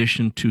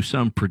composition to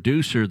some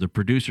producer. The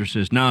producer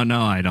says,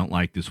 "No, I don't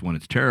like this one.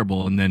 It's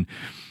terrible." And then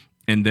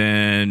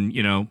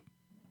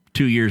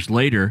 2 years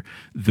later,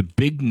 the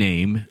big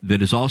name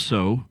that is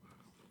also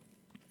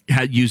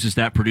uses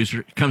that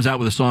producer comes out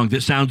with a song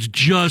that sounds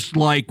just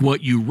like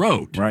what you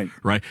wrote. Right.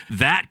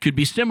 That could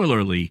be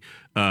similarly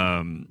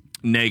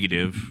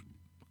negative,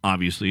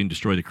 obviously, and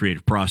destroy the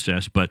creative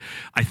process. But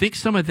I think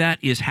some of that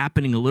is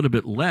happening a little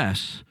bit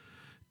less,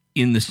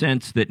 in the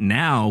sense that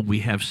now we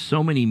have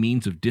so many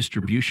means of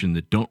distribution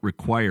that don't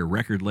require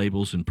record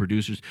labels and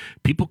producers.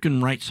 People can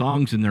write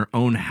songs in their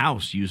own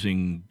house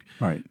using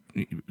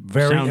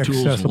very sound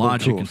tools,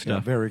 Logic, and stuff. Yeah,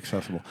 very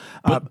accessible.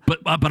 But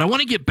I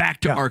want to get back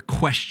to our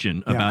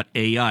question about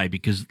AI,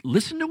 because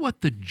listen to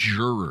what the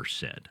juror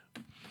said.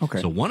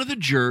 Okay. So one of the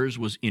jurors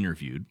was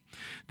interviewed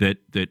that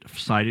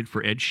cited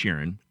for Ed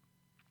Sheeran.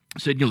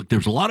 Said, look,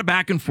 there's a lot of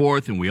back and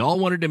forth, and we all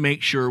wanted to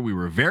make sure we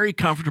were very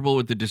comfortable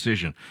with the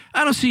decision.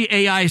 I don't see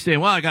AI saying,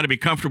 well, I got to be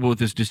comfortable with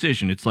this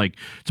decision. It's like,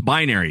 it's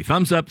binary,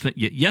 thumbs up,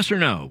 yes or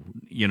no,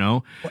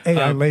 Well,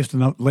 AI lays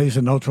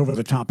the notes over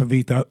the top of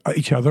each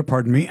other,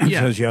 and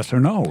says yes or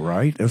no,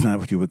 right? Isn't that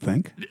what you would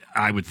think?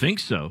 I would think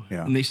so.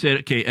 Yeah. And they said,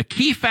 okay, a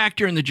key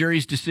factor in the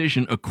jury's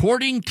decision,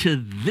 according to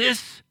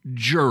this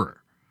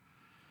juror,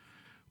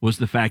 was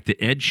the fact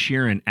that Ed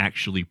Sheeran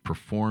actually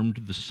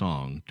performed the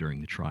song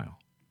during the trial.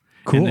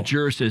 Cool. And the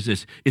juror says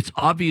this: it's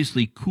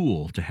obviously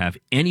cool to have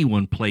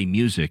anyone play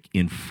music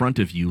in front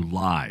of you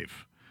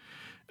live.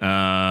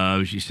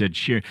 She said,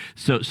 Sheeran.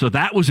 So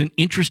that was an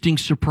interesting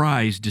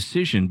surprise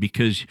decision,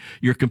 because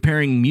you're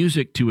comparing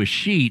music to a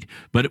sheet,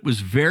 but it was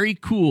very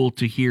cool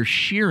to hear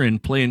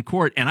Sheeran play in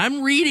court. And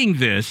I'm reading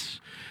this,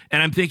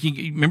 and I'm thinking,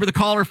 remember the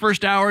caller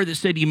first hour that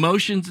said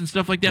emotions and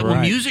stuff like that? Right.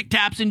 Well, music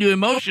taps into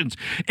emotions.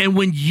 And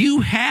when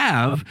you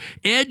have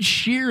Ed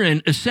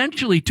Sheeran,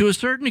 essentially, to a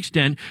certain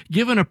extent,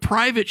 given a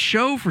private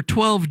show for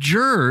 12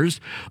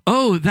 jurors,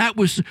 that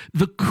was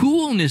the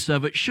coolness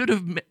of it should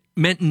have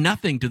meant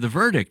nothing to the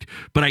verdict.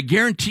 But I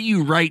guarantee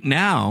you right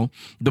now,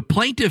 the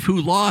plaintiff who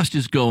lost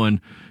is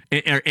going,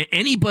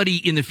 anybody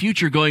in the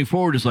future going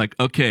forward is like,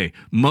 okay,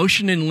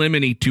 motion in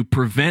limine to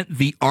prevent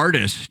the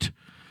artist,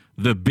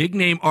 the big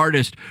name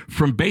artist,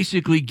 from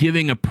basically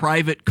giving a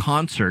private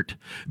concert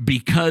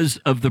because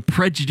of the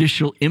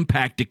prejudicial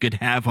impact it could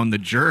have on the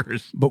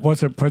jurors. But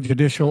was it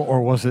prejudicial,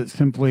 or was it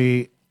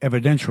simply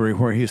evidentiary,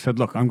 where he said,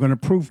 look, I'm going to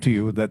prove to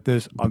you that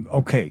this,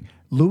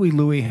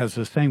 Louie has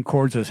the same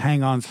chords as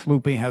Hang On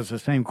Sloopy, has the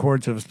same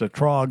chords as the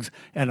Trogs,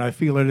 and I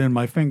feel it in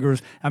my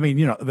fingers. I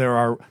mean, there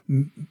are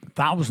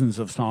thousands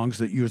of songs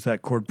that use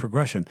that chord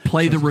progression.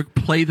 Play the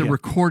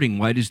recording.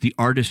 Why does the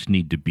artist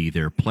need to be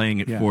there playing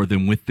it for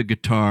them with the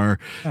guitar?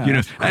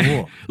 That's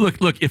cool.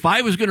 Look, if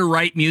I was going to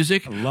write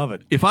music, I love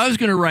it. If I was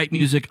going to write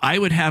music, I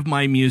would have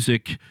my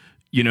music,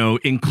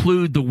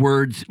 include the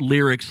words,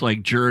 lyrics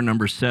like juror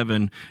number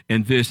 7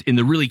 and this in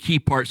the really key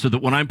part, so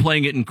that when I'm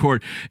playing it in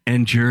court,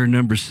 and juror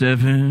number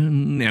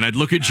 7, and I'd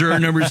look at juror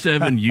number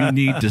 7, you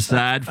need to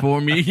side for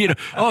me.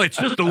 It's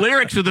just the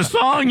lyrics of the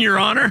song, Your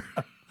Honor.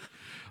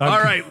 All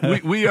right,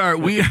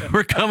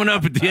 we're coming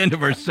up at the end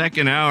of our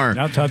second hour.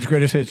 Now Todd's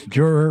greatest hits,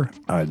 Juror,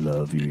 I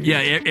Love You.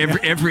 Yeah,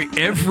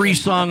 every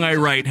song I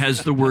write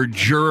has the word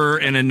juror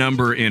and a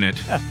number in it.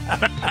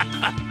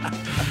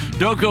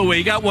 Don't go away.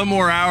 You got one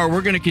more hour.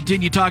 We're going to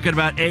continue talking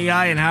about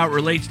AI and how it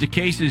relates to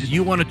cases.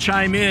 You want to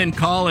chime in,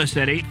 call us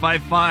at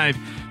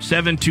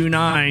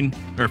 855-729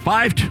 or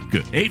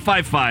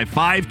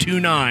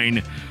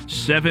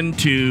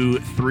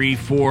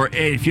 855-529-7234.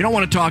 If you don't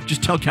want to talk,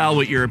 just tell Cal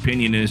what your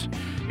opinion is,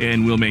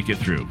 and we'll make it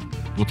through.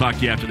 We'll talk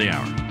to you after the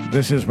hour.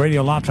 This is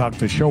Radio Law Talk.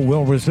 The show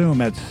will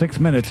resume at 6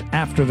 minutes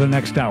after the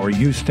next hour.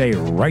 You stay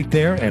right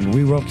there, and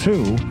we will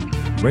too.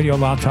 Radio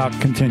Law Talk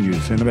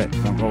continues in a bit.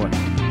 Don't go away.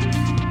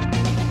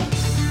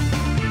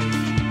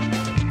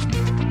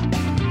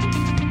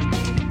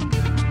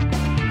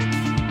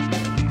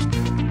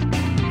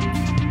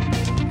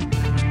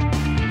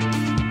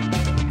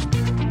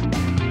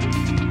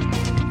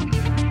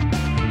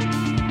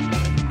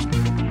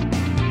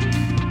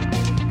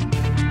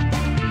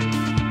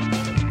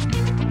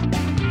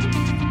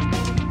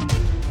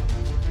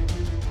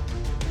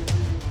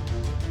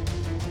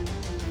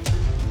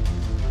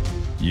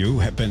 You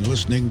have been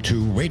listening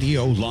to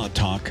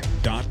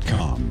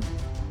RadioLawTalk.com,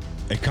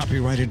 a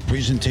copyrighted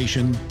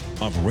presentation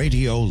of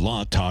Radio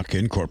Law Talk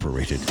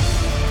Incorporated.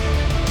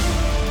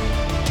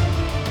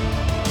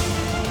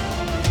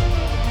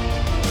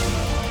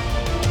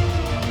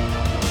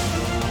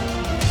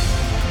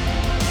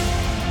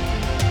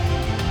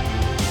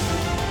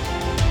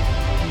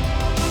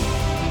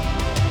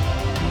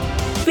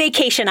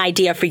 vacation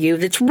idea for you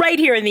that's right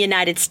here in the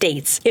United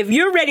States. If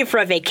you're ready for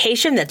a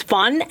vacation that's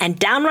fun and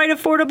downright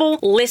affordable,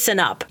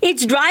 listen up.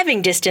 It's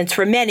driving distance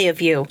for many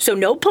of you, so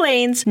no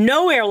planes,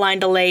 no airline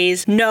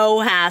delays, no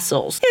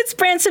hassles. It's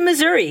Branson,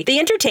 Missouri, the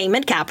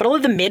entertainment capital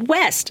of the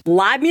Midwest.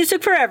 Live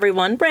music for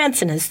everyone.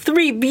 Branson has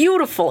 3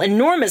 beautiful,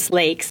 enormous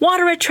lakes,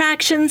 water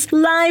attractions,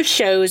 live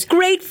shows,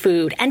 great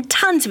food, and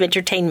tons of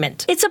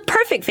entertainment. It's a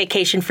perfect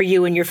vacation for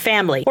you and your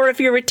family, or if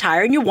you're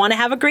retired and you want to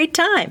have a great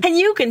time. And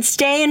you can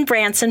stay in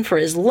Branson for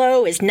as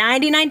low as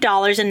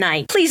 $99 a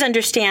night. Please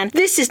understand,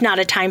 this is not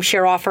a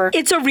timeshare offer.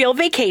 It's a real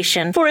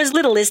vacation for as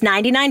little as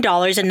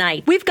 $99 a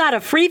night. We've got a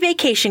free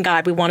vacation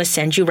guide we want to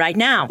send you right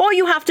now. All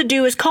you have to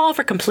do is call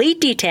for complete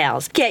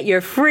details. Get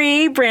your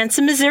free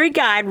Branson, Missouri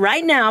guide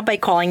right now by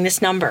calling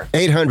this number.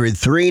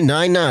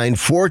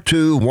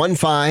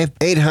 800-399-4215.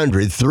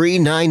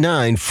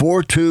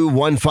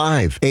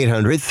 800-399-4215.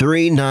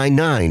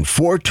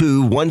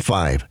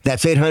 800-399-4215.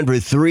 That's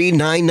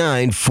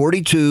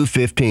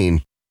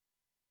 800-399-4215.